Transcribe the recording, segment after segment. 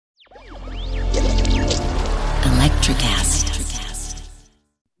Electrocast.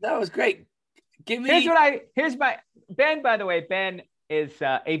 That was great. Ben, by the way, Ben is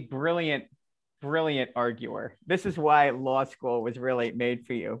a brilliant arguer. This is why law school was really made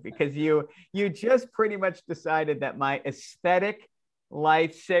for you, because you just pretty much decided that my aesthetic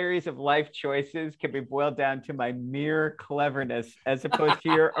series of life choices can be boiled down to my mere cleverness as opposed to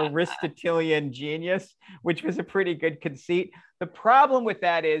your Aristotelian genius, which was a pretty good conceit. The problem with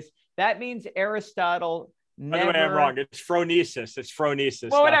that is that means Aristotle never... By the way, I'm wrong. It's phronesis.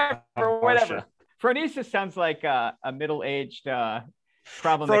 Well, whatever. Phronesis sounds like a middle-aged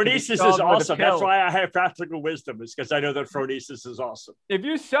problem. Phronesis is awesome. That's why I have practical wisdom, is because I know that phronesis is awesome. If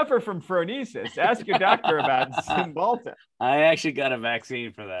you suffer from phronesis, ask your doctor about Cymbalta. I actually got a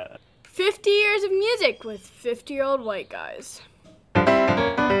vaccine for that. 50 years of music with 50-year-old white guys.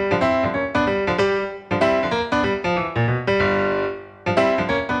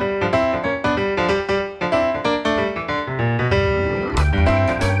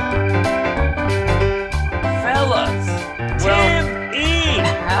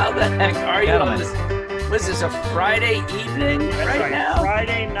 How the heck are you on this? Was this a Friday evening right now?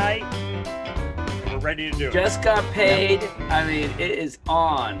 Friday night. We're ready to do it. Just got paid. I mean, it is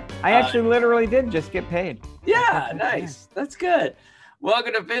on. I actually literally did just get paid. Yeah, nice. That's good.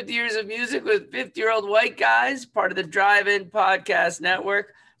 Welcome to 50 Years of Music with 50-year-old white guys, part of the Drive-In Podcast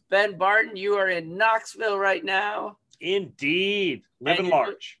Network. Ben Barton, you are in Knoxville right now. Indeed. Living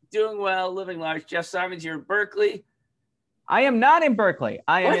large. Doing well, living large. Jeff Simons, you're in Berkeley. I am not in Berkeley.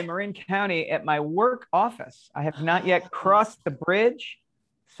 I am in Marin County at my work office. I have not yet crossed the bridge,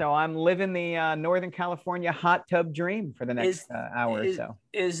 so I'm living the Northern California hot tub dream for the next hour or so.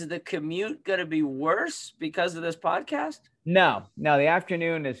 Is the commute going to be worse because of this podcast? No. The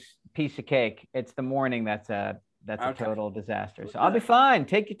afternoon is piece of cake. It's the morning that's a total disaster. So I'll be fine.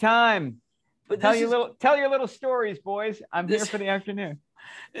 Take your time. But tell your little stories, boys. I'm here for the afternoon.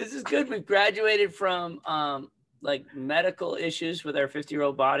 This is good. We've graduated from like medical issues with our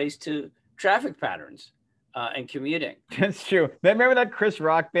 50-year-old bodies to traffic patterns and commuting. That's true. Remember that Chris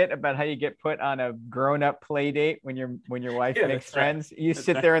Rock bit about how you get put on a grown-up play date when your wife makes friends? Right. You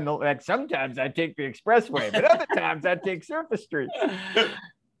sit there and sometimes I take the expressway, but other times I take surface streets.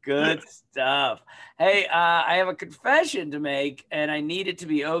 Good stuff. Hey, I have a confession to make, and I need it to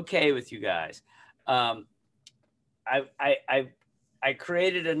be okay with you guys. I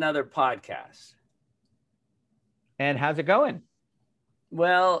created another podcast. And how's it going?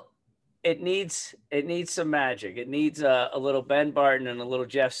 Well, it needs some magic. It needs a little Ben Barton and a little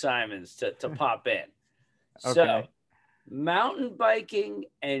Jeff Simons to pop in. Okay. So, mountain biking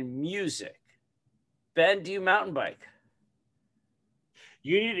and music. Ben, do you mountain bike?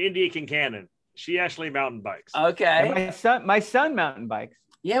 You need India Kincannon. She actually mountain bikes. Okay. And my son mountain bikes.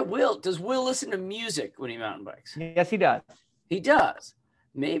 Yeah, Does Will listen to music when he mountain bikes? Yes, he does. He does.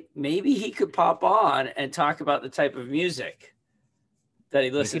 Maybe he could pop on and talk about the type of music that he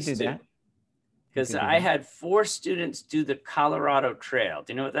listens to. Because I had 4 students do the Colorado Trail.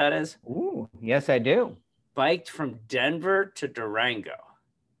 Do you know what that is? Ooh, yes, I do. Biked from Denver to Durango.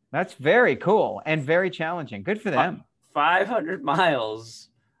 That's very cool and very challenging. Good for them. 500 miles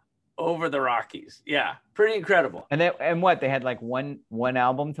over the Rockies. Yeah, pretty incredible. And they had like one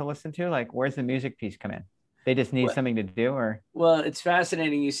album to listen to? Like, where's the music piece come in? They just need something to do, or? Well, it's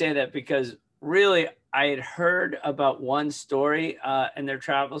fascinating you say that, because really I had heard about one story in their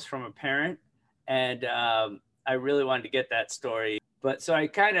travels from a parent, and I really wanted to get that story. But so I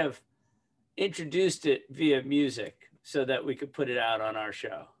kind of introduced it via music so that we could put it out on our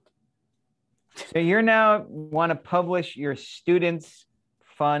show. So you're now want to publish your students'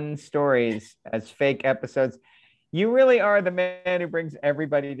 fun stories as fake episodes. You really are the man who brings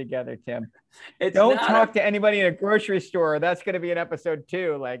everybody together, Tim. Don't talk to anybody in a grocery store. That's going to be an episode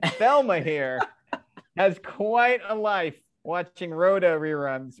 2. Like Thelma here has quite a life watching Rhoda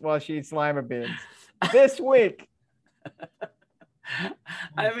reruns while she eats lima beans. This week.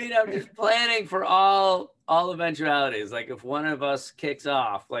 I mean, I'm just planning for all eventualities. Like if one of us kicks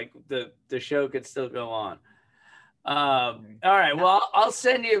off, like the show could still go on. All right. Well, I'll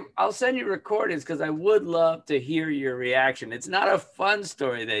send you recordings, because I would love to hear your reaction. It's not a fun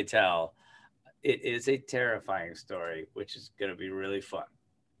story they tell. It is a terrifying story, which is going to be really fun.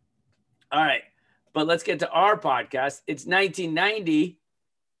 All right. But let's get to our podcast. It's 1990.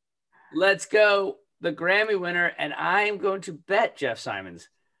 Let's go. The Grammy winner. And I am going to bet, Jeff Simons,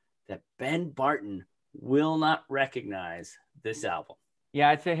 that Ben Barton will not recognize this album.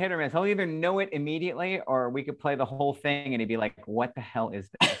 Yeah, it's a hit or miss. He'll either know it immediately, or we could play the whole thing and he'd be like, what the hell is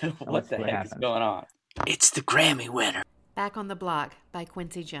this? What the heck is going on? It's the Grammy winner. Back on the Block by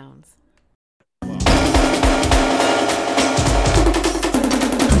Quincy Jones.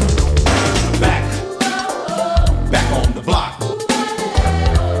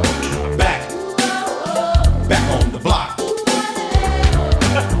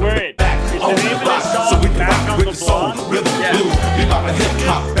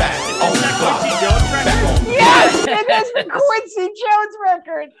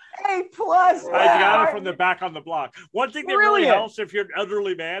 was. I got it from the Back on the Block. One thing that really helps if you're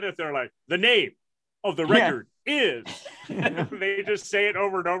utterly mad, if they're like, the name of the record is, they just say it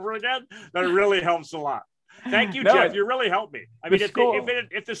over and over again, that really helps a lot. Thank you, Jeff. You really helped me. I mean,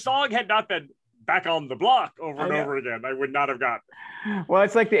 if the song had not been Back on the Block over and over again, I would not have gotten it. Well,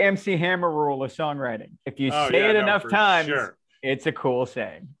 it's like the MC Hammer rule of songwriting. If you say it enough times, it's a cool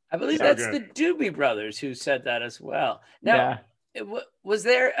saying. I believe that's the Doobie Brothers who said that as well. Now, was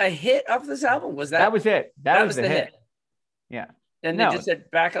there a hit off this album? That was it? That was the hit. Yeah. And they just said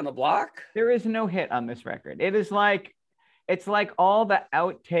Back on the Block? There is no hit on this record. It's like all the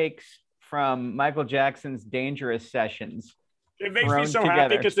outtakes from Michael Jackson's Dangerous sessions. It makes me so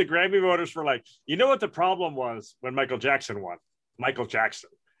happy because the Grammy voters were like, you know what the problem was when Michael Jackson won? Michael Jackson.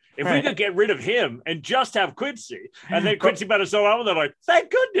 If we could get rid of him and just have Quincy, and then Quincy made a solo album, they're like, thank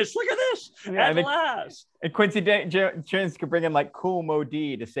goodness, look at this. At last. And Quincy Jones could bring in like Cool Mo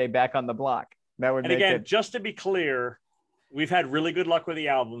D to say Back on the Block. That would make it. Just to be clear, we've had really good luck with the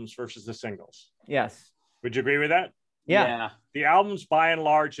albums versus the singles. Yes. Would you agree with that? Yeah. The albums by and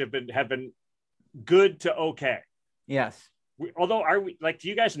large have been good to okay. Yes. Although, do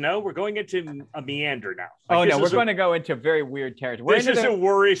you guys know we're going into a meander now? We're going to go into very weird territory. This is a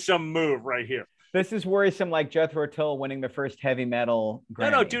worrisome move right here. This is worrisome, like Jethro Tull winning the first heavy metal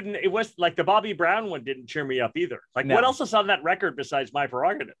Grammy. No, dude, it was like the Bobby Brown one didn't cheer me up either. Like, what else is on that record besides My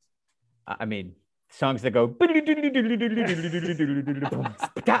Prerogative? I mean, songs that go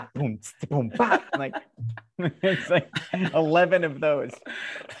like it's like 11 of those.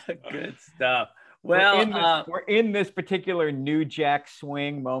 Good stuff. Well, we're in this particular New Jack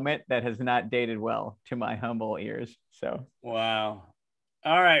Swing moment that has not dated well to my humble ears. So wow.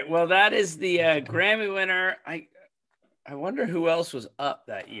 All right. Well, that is the Grammy winner. I wonder who else was up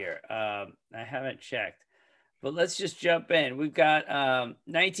that year. I haven't checked, but let's just jump in. We've got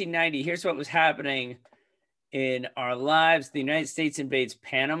 1990. Here's what was happening in our lives. The United States invades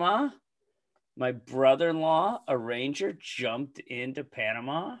Panama. My brother-in-law, a ranger, jumped into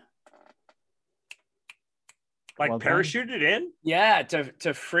Panama. Like parachuted in? Yeah,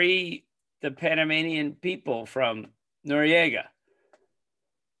 to free the Panamanian people from Noriega.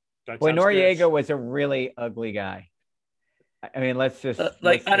 Well, Noriega was a really ugly guy. I mean, let's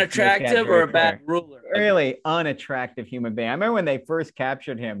unattractive or a bad ruler. Really unattractive human being. I remember when they first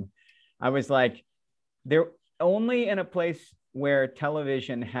captured him, I was like, they're only in a place where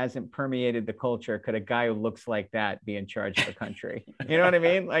television hasn't permeated the culture could a guy who looks like that be in charge of the country. You know what I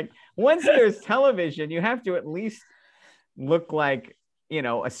mean? Like, once there's television, you have to at least look like,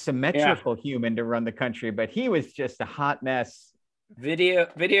 a symmetrical human to run the country. But he was just a hot mess.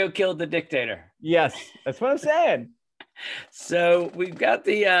 Video killed the dictator. Yes, that's what I'm saying. So we've got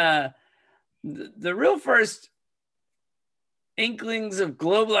the real first inklings of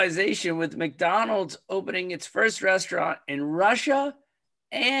globalization with McDonald's opening its first restaurant in Russia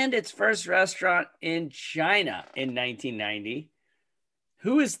and its first restaurant in China in 1990.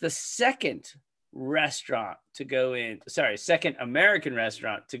 Who is the second American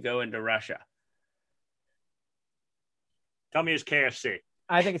restaurant to go into Russia? Tell me it's KFC.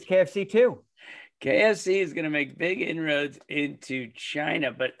 I think it's KFC too. KFC is going to make big inroads into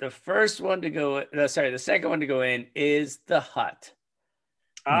China, but the second one to go in is the Hut.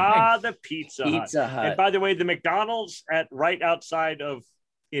 The Pizza Hut. And by the way, the McDonald's right outside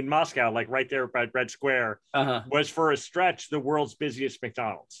in Moscow, like right there by Red Square, was for a stretch the world's busiest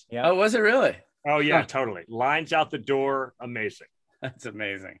McDonald's. Yeah. Oh, was it really? Oh yeah, totally. Lines out the door, amazing. That's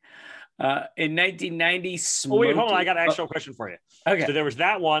amazing. In 1990, wait, hold on. I got an actual question for you. Okay. So there was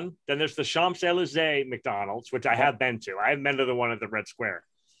that one. Then there's the Champs-Élysées McDonald's, which I have been to. I haven't been to the one at the Red Square.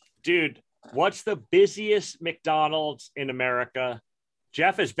 Dude, what's the busiest McDonald's in America?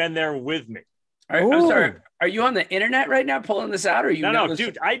 Jeff has been there with me. I'm sorry. Are you on the internet right now pulling this out? Or are you? No,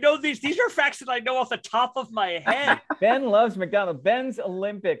 dude. I know these. These are facts that I know off the top of my head. Ben loves McDonald's. Ben's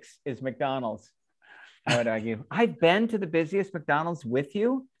Olympics is McDonald's. I would argue. I've been to the busiest McDonald's with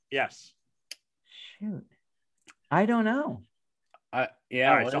you. Yes. Shoot. I don't know.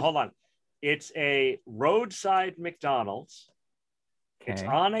 Yeah. All right. So hold on. It's a roadside McDonald's. Okay. It's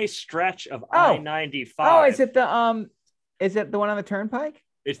on a stretch of I-95. Oh, is it the one on the Turnpike?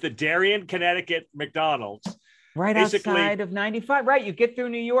 It's the Darien, Connecticut McDonald's. Right outside of 95. Right. You get through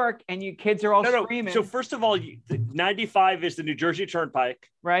New York and you kids are all screaming. So first of all, 95 is the New Jersey Turnpike.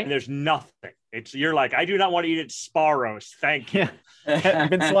 Right. And there's nothing. You're like, I do not want to eat at Sparrows. Thank you. Yeah.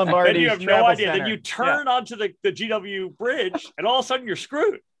 Vince Lombardi's then you have no idea. Center. Then you turn onto the GW bridge and all of a sudden you're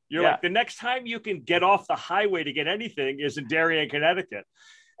screwed. You're like, the next time you can get off the highway to get anything is in Darien, Connecticut.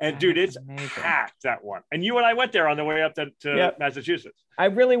 And dude, it's packed, that one. And you and I went there on the way up to Massachusetts. I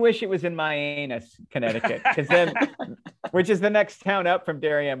really wish it was in Myanus, Connecticut, which is the next town up from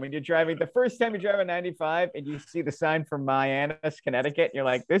Darien. When you're driving, the first time you drive on 95 and you see the sign for Myanus, Connecticut, you're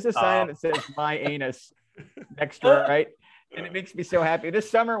like, there's a sign that says My Anus next to it, right? And it makes me so happy. This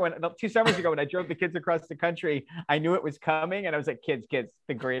summer, 2 summers ago, when I drove the kids across the country, I knew it was coming, and I was like, kids,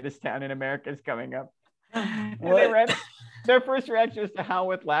 the greatest town in America is coming up. And they read it. Their first reaction was to howl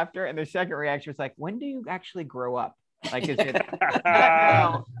with laughter, and their second reaction was like, when do you actually grow up? Like, is it not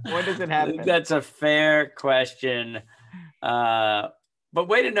now? When does it happen? That's a fair question. But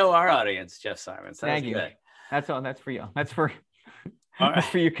way to know our audience, Jeff Simons. Thank you. That's all. That's for you. That's for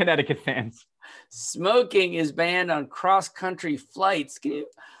you Connecticut fans. Smoking is banned on cross-country flights.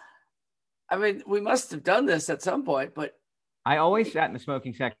 We must have done this at some point, but I always sat in the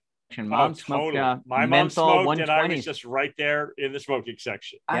smoking section. Mom smoked my mom smoked, and I was just right there in the smoking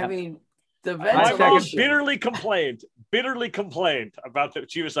section. I mean, the my mom bitterly complained about that.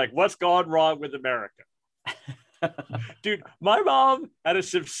 She was like, "What's gone wrong with America?" Dude, my mom had a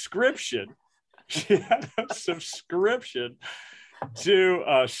subscription. She had a subscription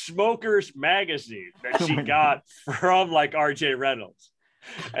to Smokers magazine that she got from like RJ Reynolds.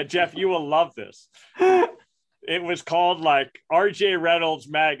 And Jeff, you will love this. It was called like RJ Reynolds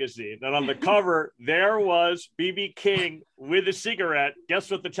magazine. And on the cover, there was BB King with a cigarette. Guess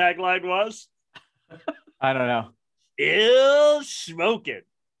what the tagline was? I don't know. Ill smoking.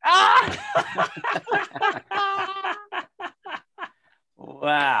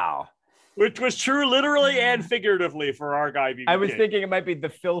 Wow. Which was true literally and figuratively for our guy. BB I was King. thinking it might be the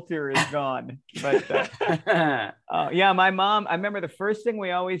filter is gone. But yeah, my mom, I remember the first thing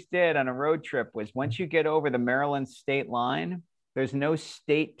we always did on a road trip was once you get over the Maryland state line, there's no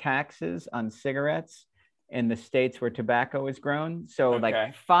state taxes on cigarettes in the states where tobacco is grown. So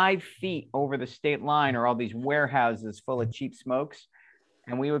like 5 feet over the state line are all these warehouses full of cheap smokes.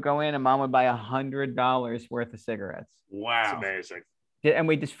 And we would go in and mom would buy $100 worth of cigarettes. Wow. That's amazing. And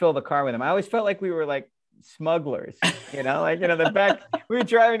we just fill the car with them. I always felt like we were like smugglers, the back, we were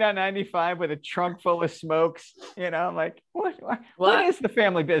driving down 95 with a trunk full of smokes, I'm like, what is the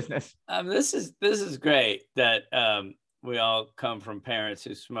family business? This is great that we all come from parents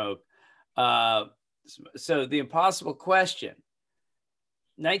who smoke. So the impossible question,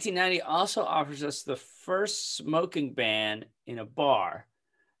 1990 also offers us the first smoking ban in a bar.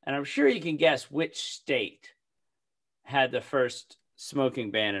 And I'm sure you can guess which state had the first smoking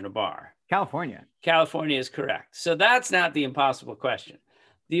ban in a bar. California. California is correct. So that's not the impossible question.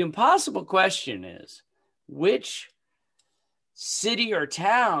 The impossible question is, which city or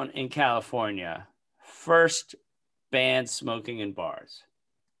town in California first banned smoking in bars?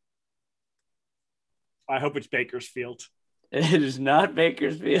 I hope it's Bakersfield. It is not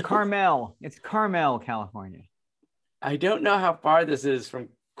Bakersfield. Carmel. It's Carmel, California. I don't know how far this is from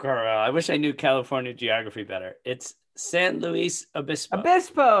Carmel. I wish I knew California geography better. It's San Luis Obispo.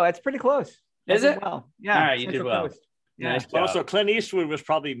 Obispo. That's pretty close. Is it? Well, yeah. All right, you did well. Yeah. Nice job. Also, Clint Eastwood was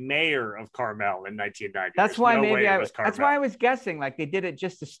probably mayor of Carmel in 1990. That's why that's why I was guessing like they did it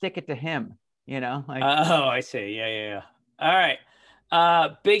just to stick it to him. Like. Oh, I see. Yeah. All right.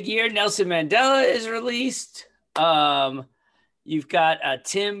 Big year. Nelson Mandela is released. You've got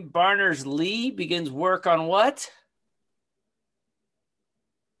Tim Berners-Lee begins work on what?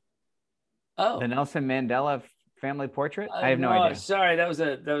 Oh, the Nelson Mandela family portrait. I have no idea. Sorry, that was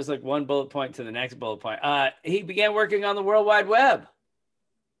like one bullet point to the next bullet point. He began working on the World Wide Web.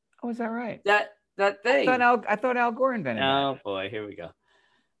 Oh, is that right? That thing. I thought Al Gore invented. Oh boy, here we go.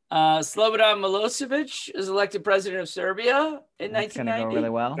 Slobodan Milosevic is elected president of Serbia in 1990. That's going to go really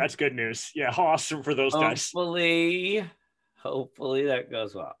well. That's good news. Yeah, awesome for those guys. Hopefully that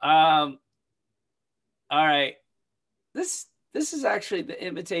goes well. All right. This is actually the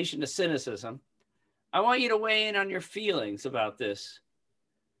invitation to cynicism. I want you to weigh in on your feelings about this.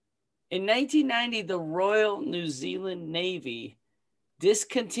 In 1990, the Royal New Zealand Navy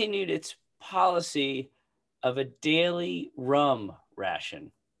discontinued its policy of a daily rum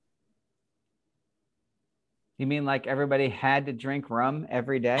ration. You mean like everybody had to drink rum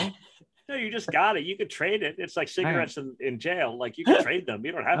every day? No, you just got it. You could trade it. It's like cigarettes in jail. Like you can trade them.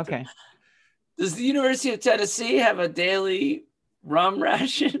 You don't have to. Does the University of Tennessee have a daily rum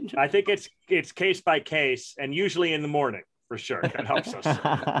ration? I think it's case by case, and usually in the morning for sure. That helps us.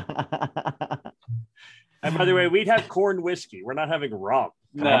 And by the way, we'd have corn whiskey. We're not having rum.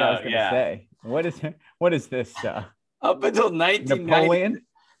 No, I was going to say, what is this? Up until 1990, Napoleon?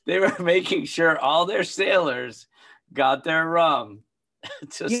 They were making sure all their sailors got their rum.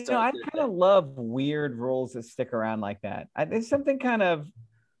 I kind of love weird rules that stick around like that. There's something kind of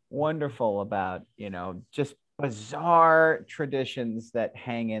wonderful about, just bizarre traditions that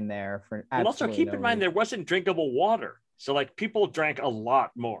hang in there for and also keep in mind there wasn't drinkable water, so like people drank a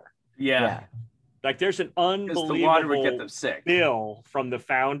lot more. Yeah. Like there's an unbelievable the water would get them sick. bill from the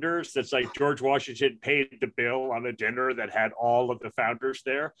founders that's like George Washington paid the bill on a dinner that had all of the founders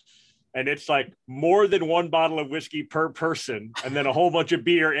there, and it's like more than one bottle of whiskey per person and then a whole bunch of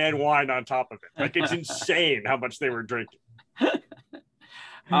beer and wine on top of it. Like it's insane how much they were drinking.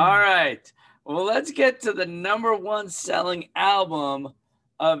 All right. Well, let's get to the number one selling album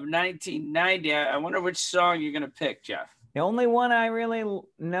of 1990. I wonder which song you're going to pick, Jeff. The only one I really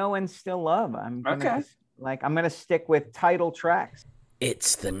know and still love. I'm gonna stick with title tracks.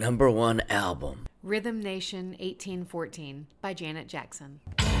 It's the number one album. Rhythm Nation 1814 by Janet Jackson.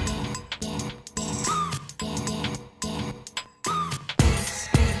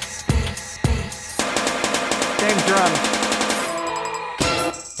 Same drums.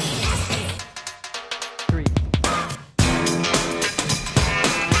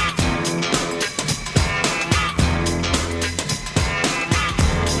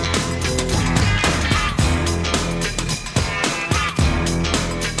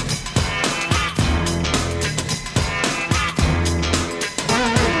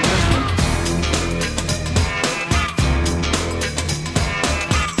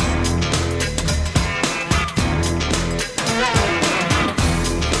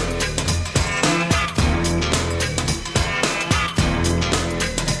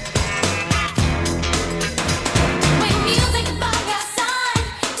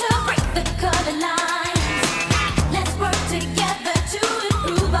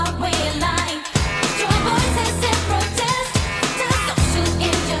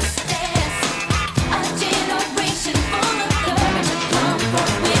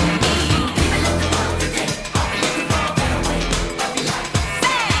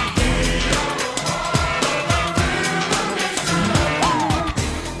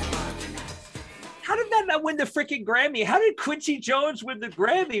 Grammy. How did Quincy Jones win the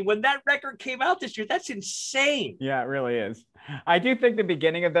Grammy when that record came out this year? That's insane. Yeah, it really is. I do think the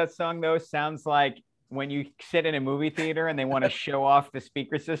beginning of that song though sounds like when you sit in a movie theater and they want to show off the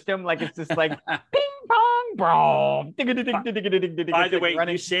speaker system, like it's just like ping pong, bro. By the way,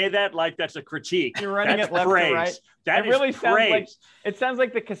 you say that like that's a critique. You're running it left praise. to right. That really sounds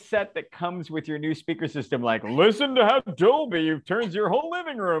like the cassette that comes with your new speaker system. Like, listen to how Dolby turns your whole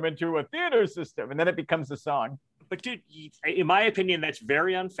living room into a theater system, and then it becomes a song. But dude, in my opinion, that's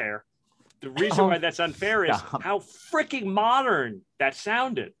very unfair. The reason why that's unfair is how freaking modern that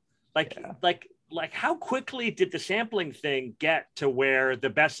sounded. Like how quickly did the sampling thing get to where the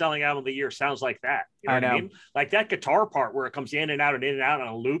best-selling album of the year sounds like that? You know what I mean? Like that guitar part where it comes in and out on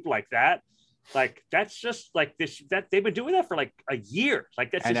a loop like that. Like that's just like this, that they've been doing that for like a year.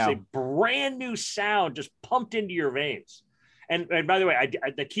 Like that's just a brand new sound just pumped into your veins. And by the way,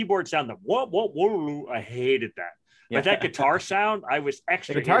 I the keyboard sound, I hated that. Yeah. But that guitar sound, I was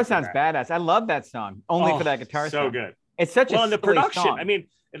extra. The guitar sounds badass. I love that song only for that guitar sound. So good. It's such a and the production. Song. I mean,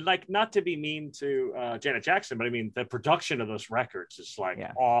 like not to be mean to Janet Jackson, but I mean the production of those records is like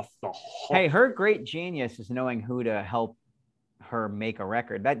off the hook. Hey, her great genius is knowing who to help her make a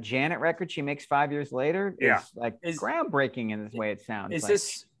record. That Janet record she makes 5 years later is groundbreaking in the way it sounds. Is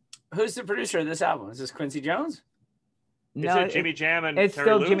this who's the producer of this album? Is this Quincy Jones? No, it's Jimmy Jam and it's Terry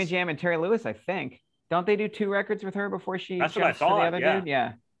still Lewis? Jimmy Jam and Terry Lewis, I think. Don't they do 2 records with her before she That's jumps what I thought, to the other dude?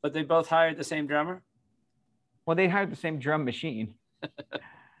 Yeah. But they both hired the same drummer? Well, they hired the same drum machine. The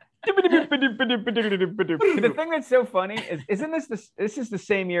thing that's so funny is, this is the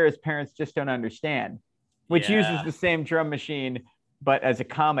same year as Parents Just Don't Understand, which uses the same drum machine, but as a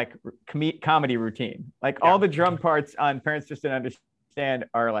comedy routine. Like all the drum parts on Parents Just Don't Understand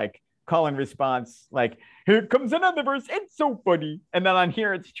are like call and response, like here comes another verse, it's so funny. And then on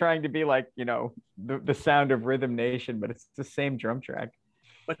here, it's trying to be like, the sound of Rhythm Nation, but it's the same drum track.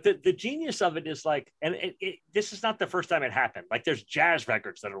 But the genius of it is like, and this is not the first time it happened. Like there's jazz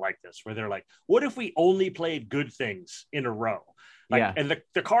records that are like this, where they're like, what if we only played good things in a row? And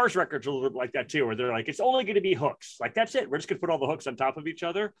the Cars records are a little bit like that too, where they're like, it's only going to be hooks. Like, that's it. We're just going to put all the hooks on top of each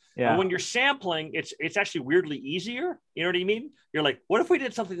other. Yeah. And when you're sampling, it's actually weirdly easier. You know what I mean? You're like, what if we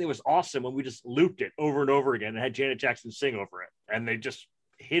did something that was awesome and we just looped it over and over again and had Janet Jackson sing over it? And they just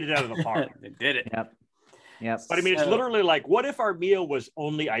hit it out of the park. They did it. Yep. But I mean, it's literally like, what if our meal was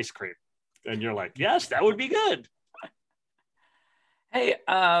only ice cream? And you're like, yes, that would be good. Hey,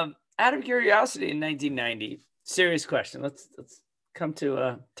 out of curiosity, in 1990, serious question. Let's come to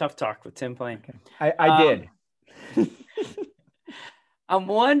a tough talk with Tim Plain. Okay. I did. I'm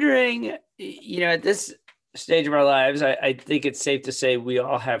wondering, this stage of our lives, I think it's safe to say we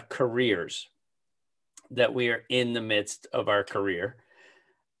all have careers, that we are in the midst of our career.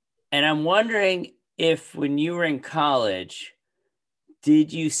 And I'm wondering if when you were in college,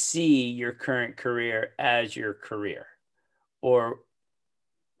 did you see your current career as your career? Or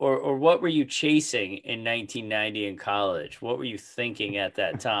what were you chasing in 1990 in college? What were you thinking at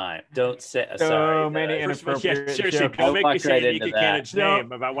that time? Don't say sorry. Many inappropriate seriously, jokes. don't make me say right Nikki Cannon's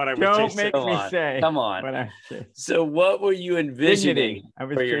name about what I was Don't chasing. make me say. Come on. So what were you envisioning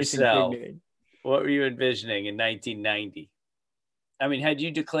for yourself? Dignity. What were you envisioning in 1990? I mean, had you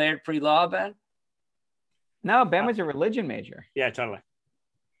declared pre-law, Ben? No, Ben was a religion major. Yeah, totally.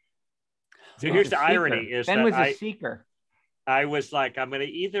 So here's the irony: is Ben was a seeker. I was like, I'm going to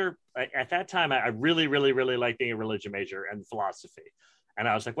either, at that time, I really, really, really liked being a religion major and philosophy. And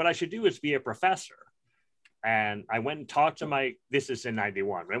I was like, what I should do is be a professor. And I went and talked to this is in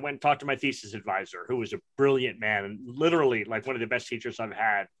 91. I went and talked to my thesis advisor, who was a brilliant man and literally like one of the best teachers I've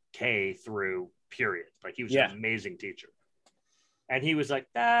had, K through period. Like he was an amazing teacher. And he was like,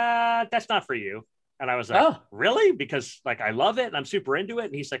 that's not for you. And I was like, really? Because like, I love it and I'm super into it.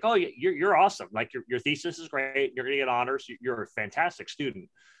 And he's like, oh, you're awesome. Like your thesis is great. You're going to get honors. You're a fantastic student,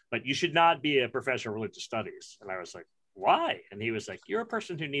 but you should not be a professor of religious studies. And I was like, why? And he was like, you're a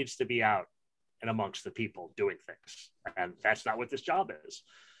person who needs to be out and amongst the people doing things. And that's not what this job is.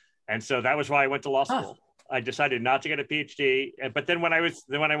 And so that was why I went to law school. I decided not to get a PhD. But then when I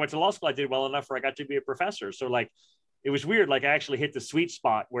went to law school, I did well enough where I got to be a professor. So like, it was weird. Like I actually hit the sweet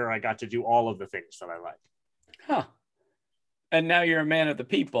spot where I got to do all of the things that I like. Huh. And now you're a man of the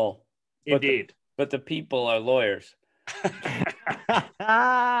people. Indeed. But the people are lawyers.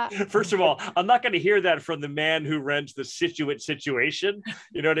 First of all, I'm not going to hear that from the man who runs the Situate situation.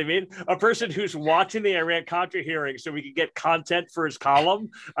 You know what I mean? A person who's watching the Iran-Contra hearing so we can get content for his column.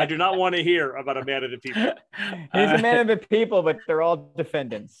 I do not want to hear about a man of the people. He's a man of the people, but they're all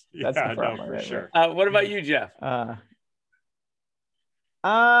defendants. That's the problem. No, for sure. What about you, Jeff?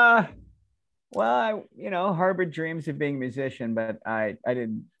 Well, I harbored dreams of being a musician, but I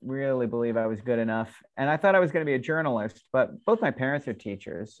didn't really believe I was good enough. And I thought I was going to be a journalist, but both my parents are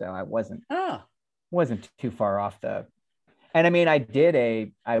teachers, so I wasn't too far off and I mean,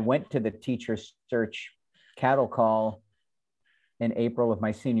 I went to the teacher search cattle call in April of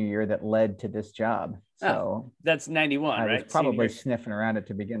my senior year that led to this job. So that's 91, right? I was probably sniffing around it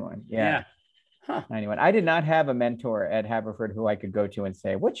to begin with. Yeah. Huh. 91. I did not have a mentor at Haverford who I could go to and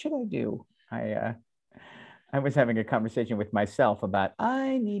say, what should I do? I was having a conversation with myself about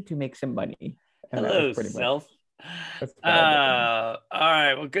I need to make some money. And hello, self. All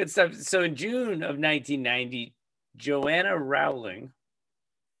right. Well, good stuff. So in June of 1990, Joanna Rowling.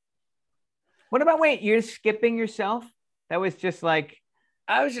 What about, wait, you're skipping yourself? That was just like.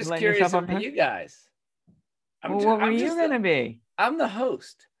 I was just curious about you guys. What were you going to be? I'm the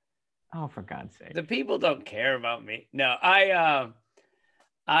host. Oh, for God's sake. The people don't care about me. No,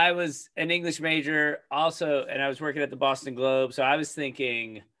 I was an English major also, and I was working at the Boston Globe. So I was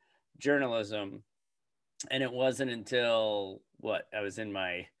thinking journalism, and it wasn't until I was in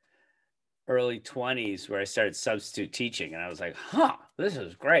my early 20s where I started substitute teaching, and I was like, this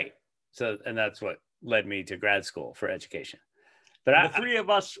is great. So, and that's what led me to grad school for education. But the three of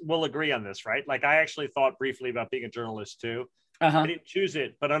us will agree on this, right? Like I actually thought briefly about being a journalist too. I didn't choose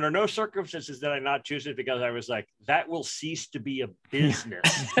it, but under no circumstances did I not choose it because I was like, that will cease to be a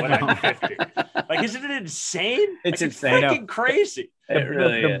business when I'm 50. Like, isn't it insane? It's insane. It's freaking crazy.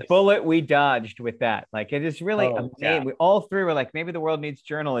 The bullet we dodged with that. Like, it is really amazing. We all three were like, maybe the world needs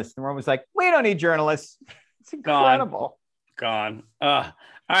journalists. And the world was like, we don't need journalists. It's incredible. Gone. All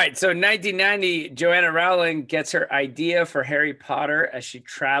right. So 1990, Joanna Rowling gets her idea for Harry Potter as she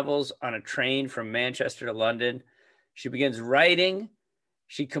travels on a train from Manchester to London. She begins writing.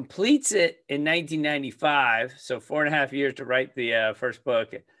 She completes it in 1995. So 4.5 years to write the first book.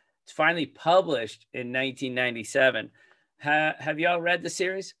 It's finally published in 1997. Have y'all read the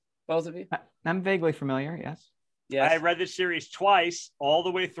series? Both of you? I'm vaguely familiar. Yes. I read the series twice, all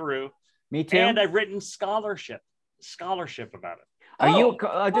the way through. Me too. And I've written scholarship about it. Are you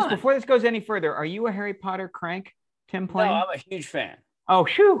just before this goes any further? Are you a Harry Potter crank, Tim Plain? No, I'm a huge fan. Oh,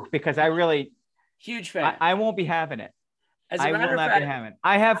 shoo! Because I really huge fan. I won't be having it. I will not be having it.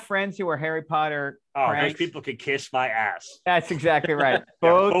 I have friends who are Harry Potter. Oh, those people could kiss my ass. That's exactly right.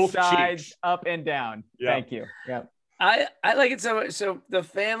 Both sides, cheeks. Up and down. Yep. Thank you. Yep. I like it so much. So the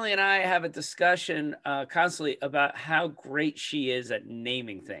family and I have a discussion constantly about how great she is at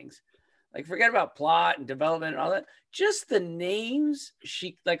naming things. Like, forget about plot and development and all that. Just the names,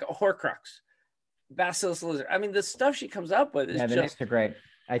 like a Horcrux, Basilisk Lizard. I mean, the stuff she comes up with is the names are great.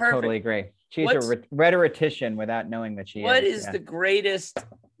 I totally agree. She's a rhetorician without knowing that she is. What is the greatest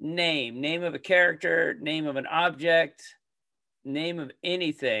name of a character, name of an object, name of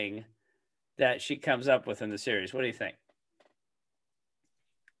anything that she comes up with in the series? What do you think?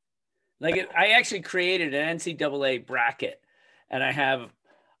 Like, I actually created an NCAA bracket, and I have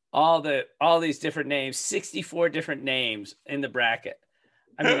all these different names, 64 different names in the bracket.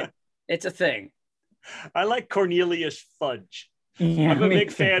 I mean, it's a thing. I like Cornelius Fudge. Yeah, I'm a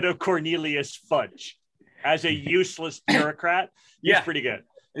big fan of Cornelius Fudge as a useless bureaucrat. He's pretty good.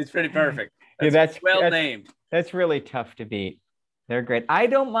 It's pretty perfect. That's well named. That's really tough to beat. They're great. I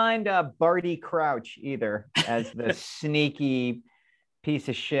don't mind Barty Crouch either as the sneaky piece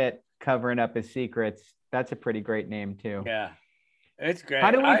of shit covering up his secrets. That's a pretty great name too. Yeah, it's great.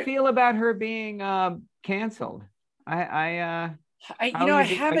 How do we feel about her being canceled? I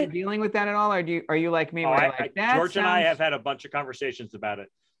haven't. Are you dealing with that at all, or are you like me? George and I have had a bunch of conversations about it.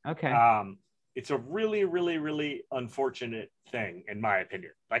 Okay. It's a really, really, really unfortunate thing, in my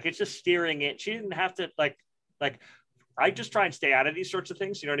opinion. Like, it's just steering it. She didn't have to like. I just try and stay out of these sorts of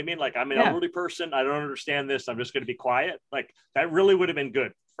things. You know what I mean? Like, I'm an elderly person. I don't understand this. I'm just going to be quiet. Like, that really would have been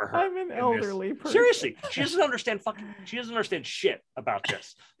good for her. I'm an elderly person. Seriously, she doesn't understand she doesn't understand shit about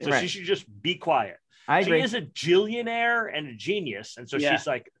this. So she should just be quiet. I agree. She is a gillionaire and a genius. And so she's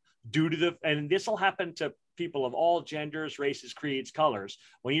like, and this will happen to people of all genders, races, creeds, colors.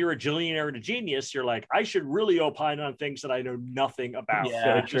 When you're a gillionaire and a genius, you're like, I should really opine on things that I know nothing about.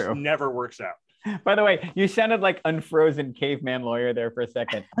 Yeah, it just never works out. By the way, you sounded like unfrozen caveman lawyer there for a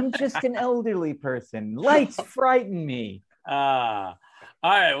second. I'm just an elderly person. Lights frighten me. All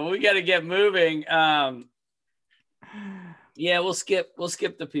right, well, we got to get moving. We'll skip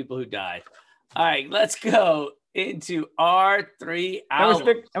the people who died. All right, let's go into our 3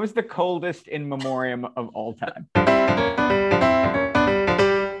 albums. That was the coldest in memoriam of all time.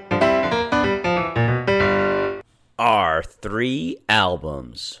 Our 3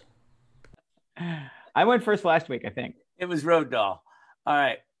 albums. I went first last week, I think. It was Road Doll. All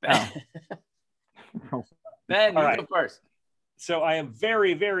right. Ben, you go first. So I am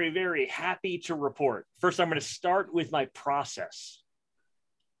very, very, very happy to report. First, I'm going to start with my process.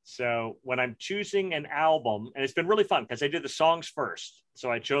 So when I'm choosing an album, and it's been really fun because I did the songs first.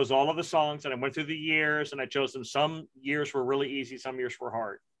 So I chose all of the songs and I went through the years and I chose them. Some years were really easy. Some years were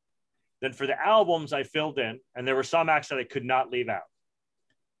hard. Then for the albums, I filled in, and there were some acts that I could not leave out.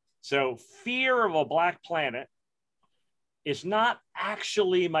 So Fear of a Black Planet is not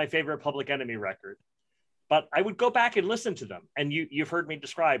actually my favorite Public Enemy record, but I would go back and listen to them. And you've heard me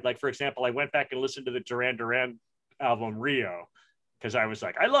describe, like, for example, I went back and listened to the Duran Duran album, Rio, because I was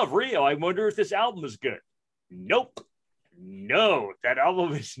like, I love Rio. I wonder if this album is good. Nope. No, that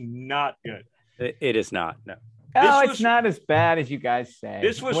album is not good. It is not. No. It's not as bad as you guys say.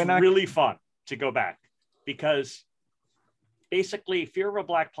 This was really fun to go back because basically, Fear of a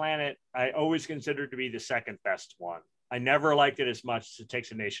Black Planet, I always considered to be the second best one. I never liked it as much as It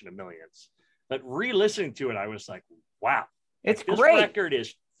Takes a Nation of Millions. But re-listening to it, I was like, wow. It's this great. This record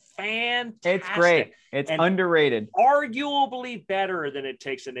is fantastic. It's great. It's underrated. Arguably better than It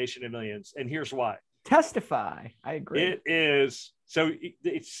Takes a Nation of Millions. And here's why. Testify. I agree. It is. So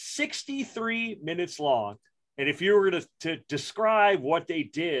it's 63 minutes long. And if you were to describe what they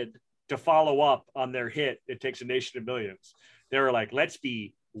did to follow up on their hit, It Takes a Nation of Millions, they were like, let's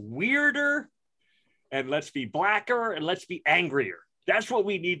be weirder and let's be blacker and let's be angrier. That's what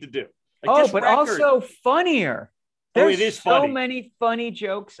we need to do. But also funnier. There's it is so funny. many funny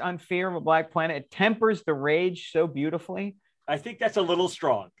jokes on Fear of a Black Planet. It tempers the rage so beautifully. I think that's a little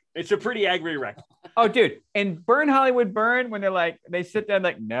strong. It's a pretty angry record. Oh, dude. And Burn Hollywood Burn, when they sit down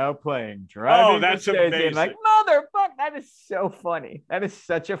like, now playing Driving. Oh, that's amazing. And like, motherfucker, that is so funny. That is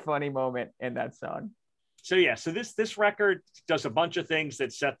such a funny moment in that song. So this record does a bunch of things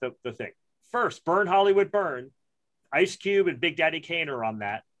that set the thing. First, Burn Hollywood Burn. Ice Cube and Big Daddy Kane are on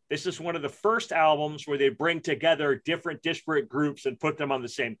that. This is one of the first albums where they bring together different disparate groups and put them on the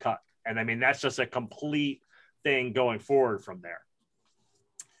same cut. And I mean, that's just a complete thing going forward from there.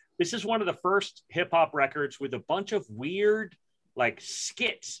 This is one of the first hip hop records with a bunch of weird, like,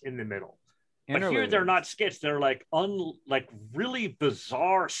 skits in the middle. But here they're not skits. They're like really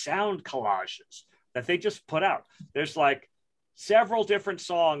bizarre sound collages that they just put out. There's like several different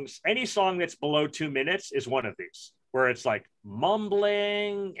songs. Any song that's below 2 minutes is one of these, where it's like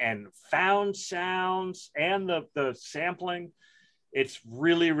mumbling and found sounds and the sampling. It's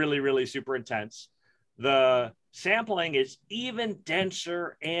really, really, really super intense. The sampling is even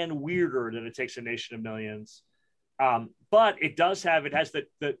denser and weirder than It Takes a Nation of Millions. But it has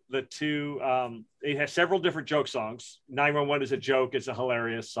the two, it has several different joke songs. 911 is a joke. It's a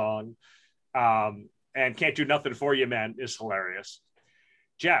hilarious song. And Can't Do Nothing For You, Man is hilarious.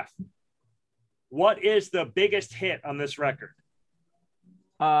 Jeff, what is the biggest hit on this record?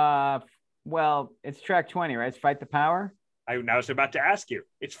 Well, it's track 20, right? It's Fight the Power. I was about to ask you.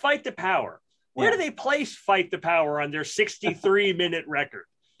 It's Fight the Power. Where do they place Fight the Power on their 63-minute record?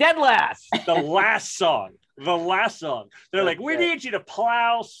 Dead last. The last song. They're like, we need you to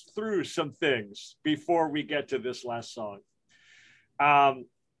plow through some things before we get to this last song.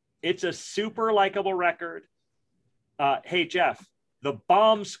 It's a super likable record. Hey, Jeff, the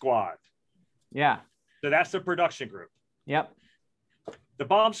Bomb Squad. Yeah. So that's the production group. Yep. The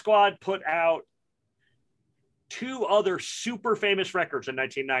Bomb Squad put out 2 other super famous records in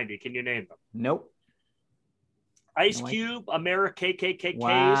 1990. Can you name them? Nope. Ice Cube, America KKK's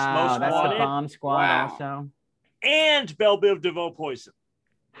wow, Most that's Wanted. The Bomb Squad also. And Belle Biv DeVoe Poison.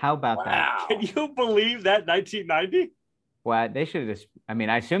 How about that? Can you believe that 1990? Wow, they should have just,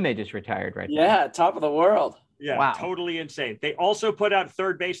 I assume they just retired right there. Yeah, top of the world. Yeah, wow. Totally insane. They also put out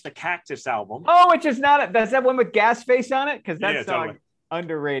Third Base, the Cactus album. Oh, which is not, that's that one with Gasface on it? Because that song, totally.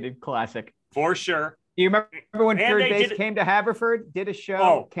 Underrated classic. For sure. Do you remember when Third Base came to Haverford, did a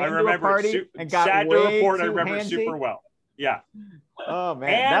show, came to a party, and got sad way to report, too I remember handsy? Super well. Yeah. Oh, man.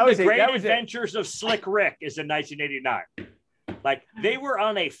 And that was The Great that was Adventures of Slick Rick is in 1989. Like, they were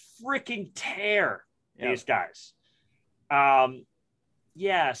on a freaking tear, these guys.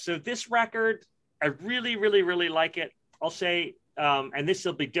 Yeah, so this record, I really, really, really like it. I'll say, and this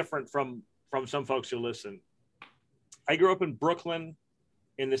will be different from some folks who listen. I grew up in Brooklyn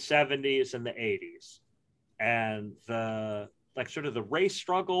in the 70s and the 80s. And the race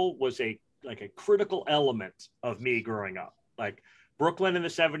struggle was a critical element of me growing up. Like, Brooklyn in the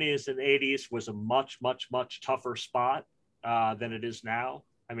 70s and 80s was a much, much, much tougher spot than it is now.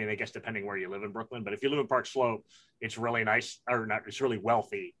 I mean, I guess depending where you live in Brooklyn, but if you live in Park Slope, it's really nice, or not, it's really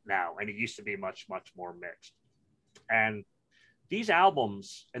wealthy now. And it used to be much, much more mixed. And these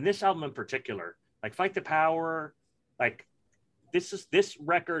albums, and this album in particular, like Fight the Power, like this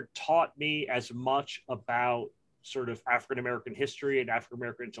record taught me as much about sort of African-American history and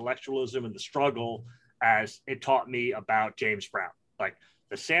African-American intellectualism and the struggle as it taught me about James Brown. Like,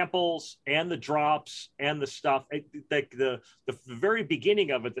 the samples and the drops and the stuff, like the very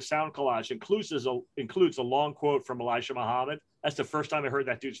beginning of it, the sound collage includes a long quote from Elijah Muhammad. That's the first time I heard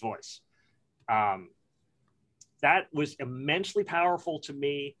that dude's voice. That was immensely powerful to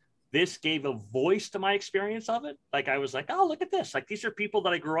me. This gave a voice to my experience of it. Like, I was like, oh, look at this. Like, these are people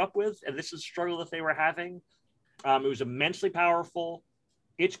that I grew up with, and this is a struggle that they were having. It was immensely powerful.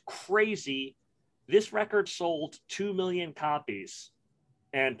 It's crazy. This record sold 2 million copies.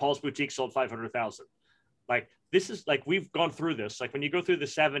 And Paul's Boutique sold 500,000. Like, this is like, we've gone through this. Like, when you go through the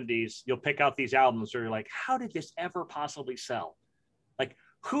 70s, you'll pick out these albums where you're like, how did this ever possibly sell? Like,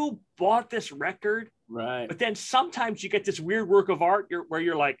 who bought this record? Right. But then sometimes you get this weird work of art where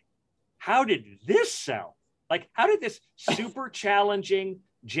you're like, how did this sell? Like, how did this super challenging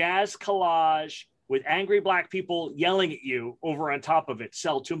jazz collage with angry Black people yelling at you over on top of it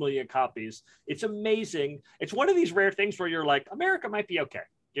sell 2 million copies? It's amazing. It's one of these rare things where you're like, America might be okay.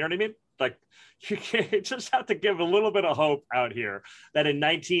 You know what I mean? Like, you just have to give a little bit of hope out here that in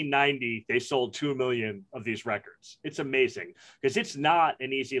 1990, they sold 2 million of these records. It's amazing, because it's not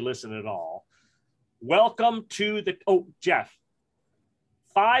an easy listen at all. Welcome to Jeff,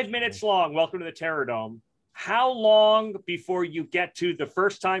 5 minutes long. Welcome to the Terror Dome. How long before you get to the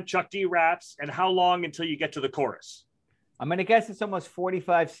first time Chuck D raps, and how long until you get to the chorus? I'm going to guess it's almost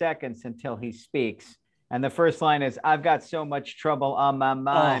 45 seconds until he speaks. And the first line is, I've got so much trouble on my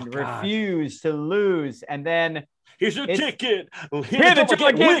mind, refuse to lose. And then here's your ticket. Hit it,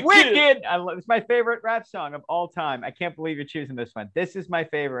 get wicked. It's my favorite rap song of all time. I can't believe you're choosing this one. This is my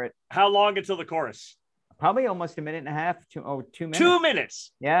favorite. How long until the chorus? Probably almost a minute and a half. 2 minutes. 2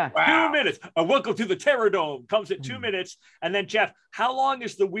 minutes. Yeah. Wow. 2 minutes. Welcome to the Terror Dome comes at 2 minutes. And then, Jeff, how long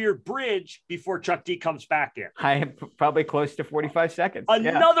is the weird bridge before Chuck D comes back in? I am probably close to 45 seconds.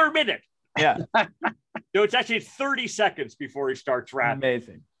 Another minute. Yeah. No, it's actually 30 seconds before he starts rapping.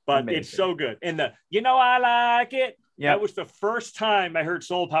 Amazing. But it's so good. And I like it. Yeah. That was the first time I heard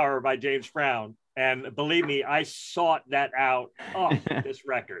Soul Power by James Brown. And believe me, I sought that out off this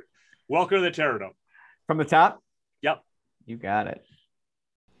record. Welcome to the Terror Dome. From the top? Yep. You got it.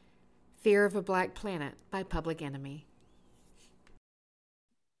 Fear of a Black Planet by Public Enemy.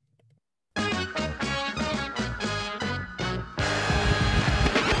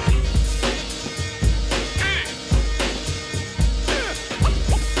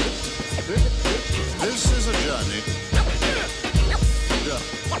 This is a journey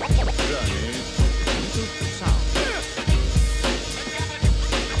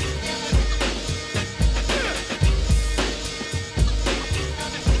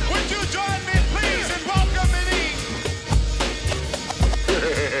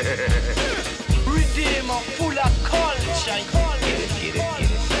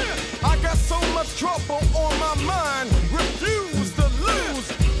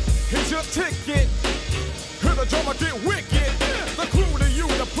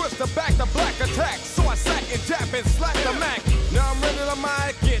and slap the Mac. Now I'm ready to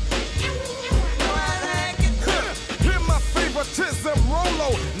mic it. Hear my favoritism,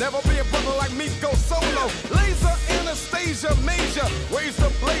 Rolo. Never be a brother like me, go solo. Laser, Anastasia, major. Ways to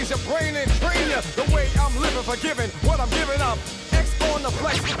blaze your brain and train you. The way I'm living, forgiving what I'm giving up. X on the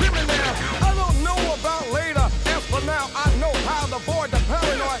flex, give me now. I don't know about later. As for now, I know how to avoid the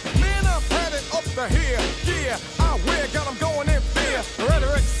paranoid. Man, I've had it up to here. Yeah, I wear, got them going in fear.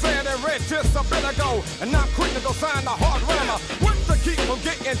 Rhetoric said and red, just I better go. And not quick to go sign the hard rammer. What to keep from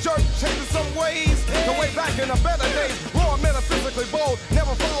getting jerked, changing some ways. The way back in the better days. Raw, metaphysically bold,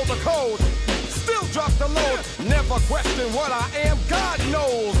 never follow the code. Still drop the load, never question what I am, God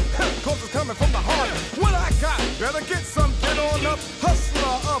knows. Cause it's coming from the heart. What I got, better get some, get on up.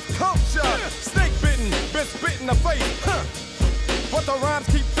 Hustler of culture, snake bitten, been spit in the face. But the rhymes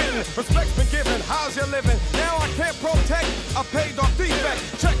keep fitting, respect's been given, how's you living? Now I can't protect a paid off defect.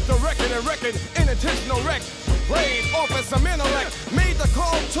 Check the record and record, unintentional wreck. Played off as some intellect, made the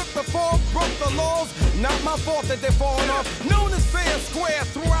call, took the fall, broke the laws. Not my fault that they're falling off. Known as fair and square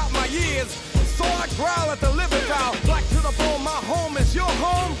throughout my years. So I growl at the living foul. Black to the bone, my home is your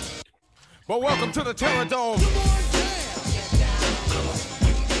home. But welcome to the Terror Dome.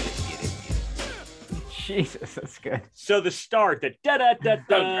 Jesus, that's good. So the start, the da da da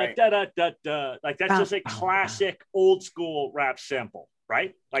da da da da da, like that's just a classic old school rap sample,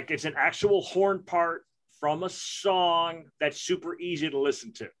 right? Like it's an actual horn part from a song that's super easy to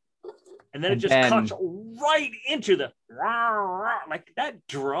listen to. And then it just cuts right into the like that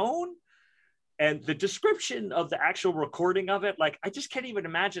drone. And the description of the actual recording of it, like I just can't even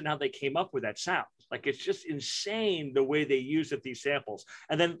imagine how they came up with that sound. Like it's just insane the way they use it, these samples.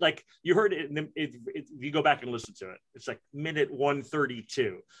 And then like you heard it, if you go back and listen to it, it's like minute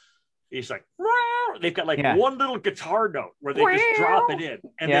 132. It's like they've got like one little guitar note where they just drop it in,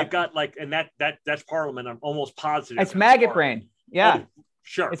 and they've got like, and that's Parliament. I'm almost positive it's Maggot Brain. Yeah, oh,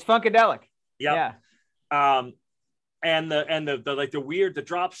 sure. It's Funkadelic. Yep. Yeah. And the like the weird that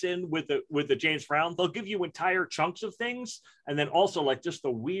drops in with the James Brown, they'll give you entire chunks of things, and then also like just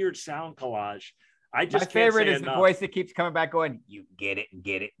the weird sound collage. My favorite is the voice that keeps coming back going, "You get it,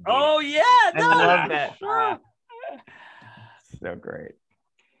 get it." Oh yeah, I love that. So great.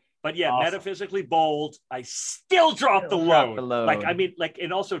 But yeah, awesome. Metaphysically bold. I still drop the load. Like I mean, like,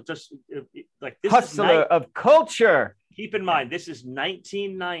 and also just like this hustler of culture. Keep in mind, this is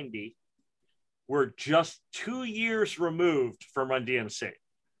 1990. We're just 2 years removed from Run DMC,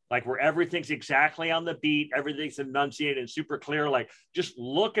 like where everything's exactly on the beat, everything's enunciated and super clear. Like just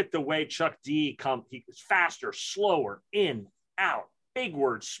look at the way Chuck D he's faster, slower, in, out, big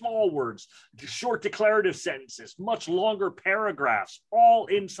words, small words, short declarative sentences, much longer paragraphs, all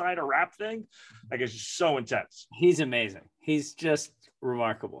inside a rap thing. Like it's just so intense. He's amazing. He's just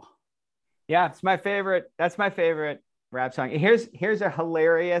remarkable. Yeah, it's my favorite. That's my favorite rap song. Here's a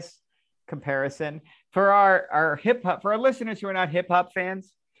hilarious comparison for our hip hop, for our listeners who are not hip hop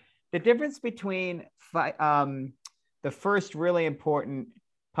fans. The difference between the first really important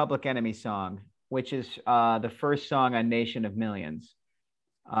Public Enemy song, which is the first song on Nation of Millions,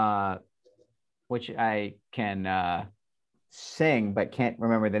 which I can sing but can't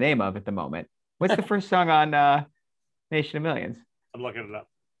remember the name of at the moment. What's the first song on Nation of Millions? I'm looking it up.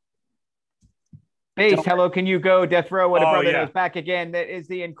 Bass, hello, can you go? Death Row, what a brother knows. Back again. That is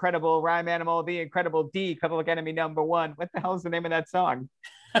the incredible rhyme animal, the incredible D, Public Enemy #1. What the hell is the name of that song?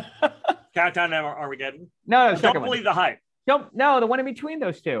 Countdown Armageddon. No, Don't Believe the Hype. No, the one in between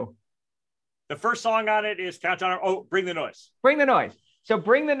those two. The first song on it is Countdown. Oh, Bring the Noise. Bring the Noise. So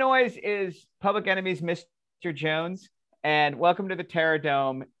Bring the Noise is Public Enemy's Mr. Jones, and Welcome to the Terror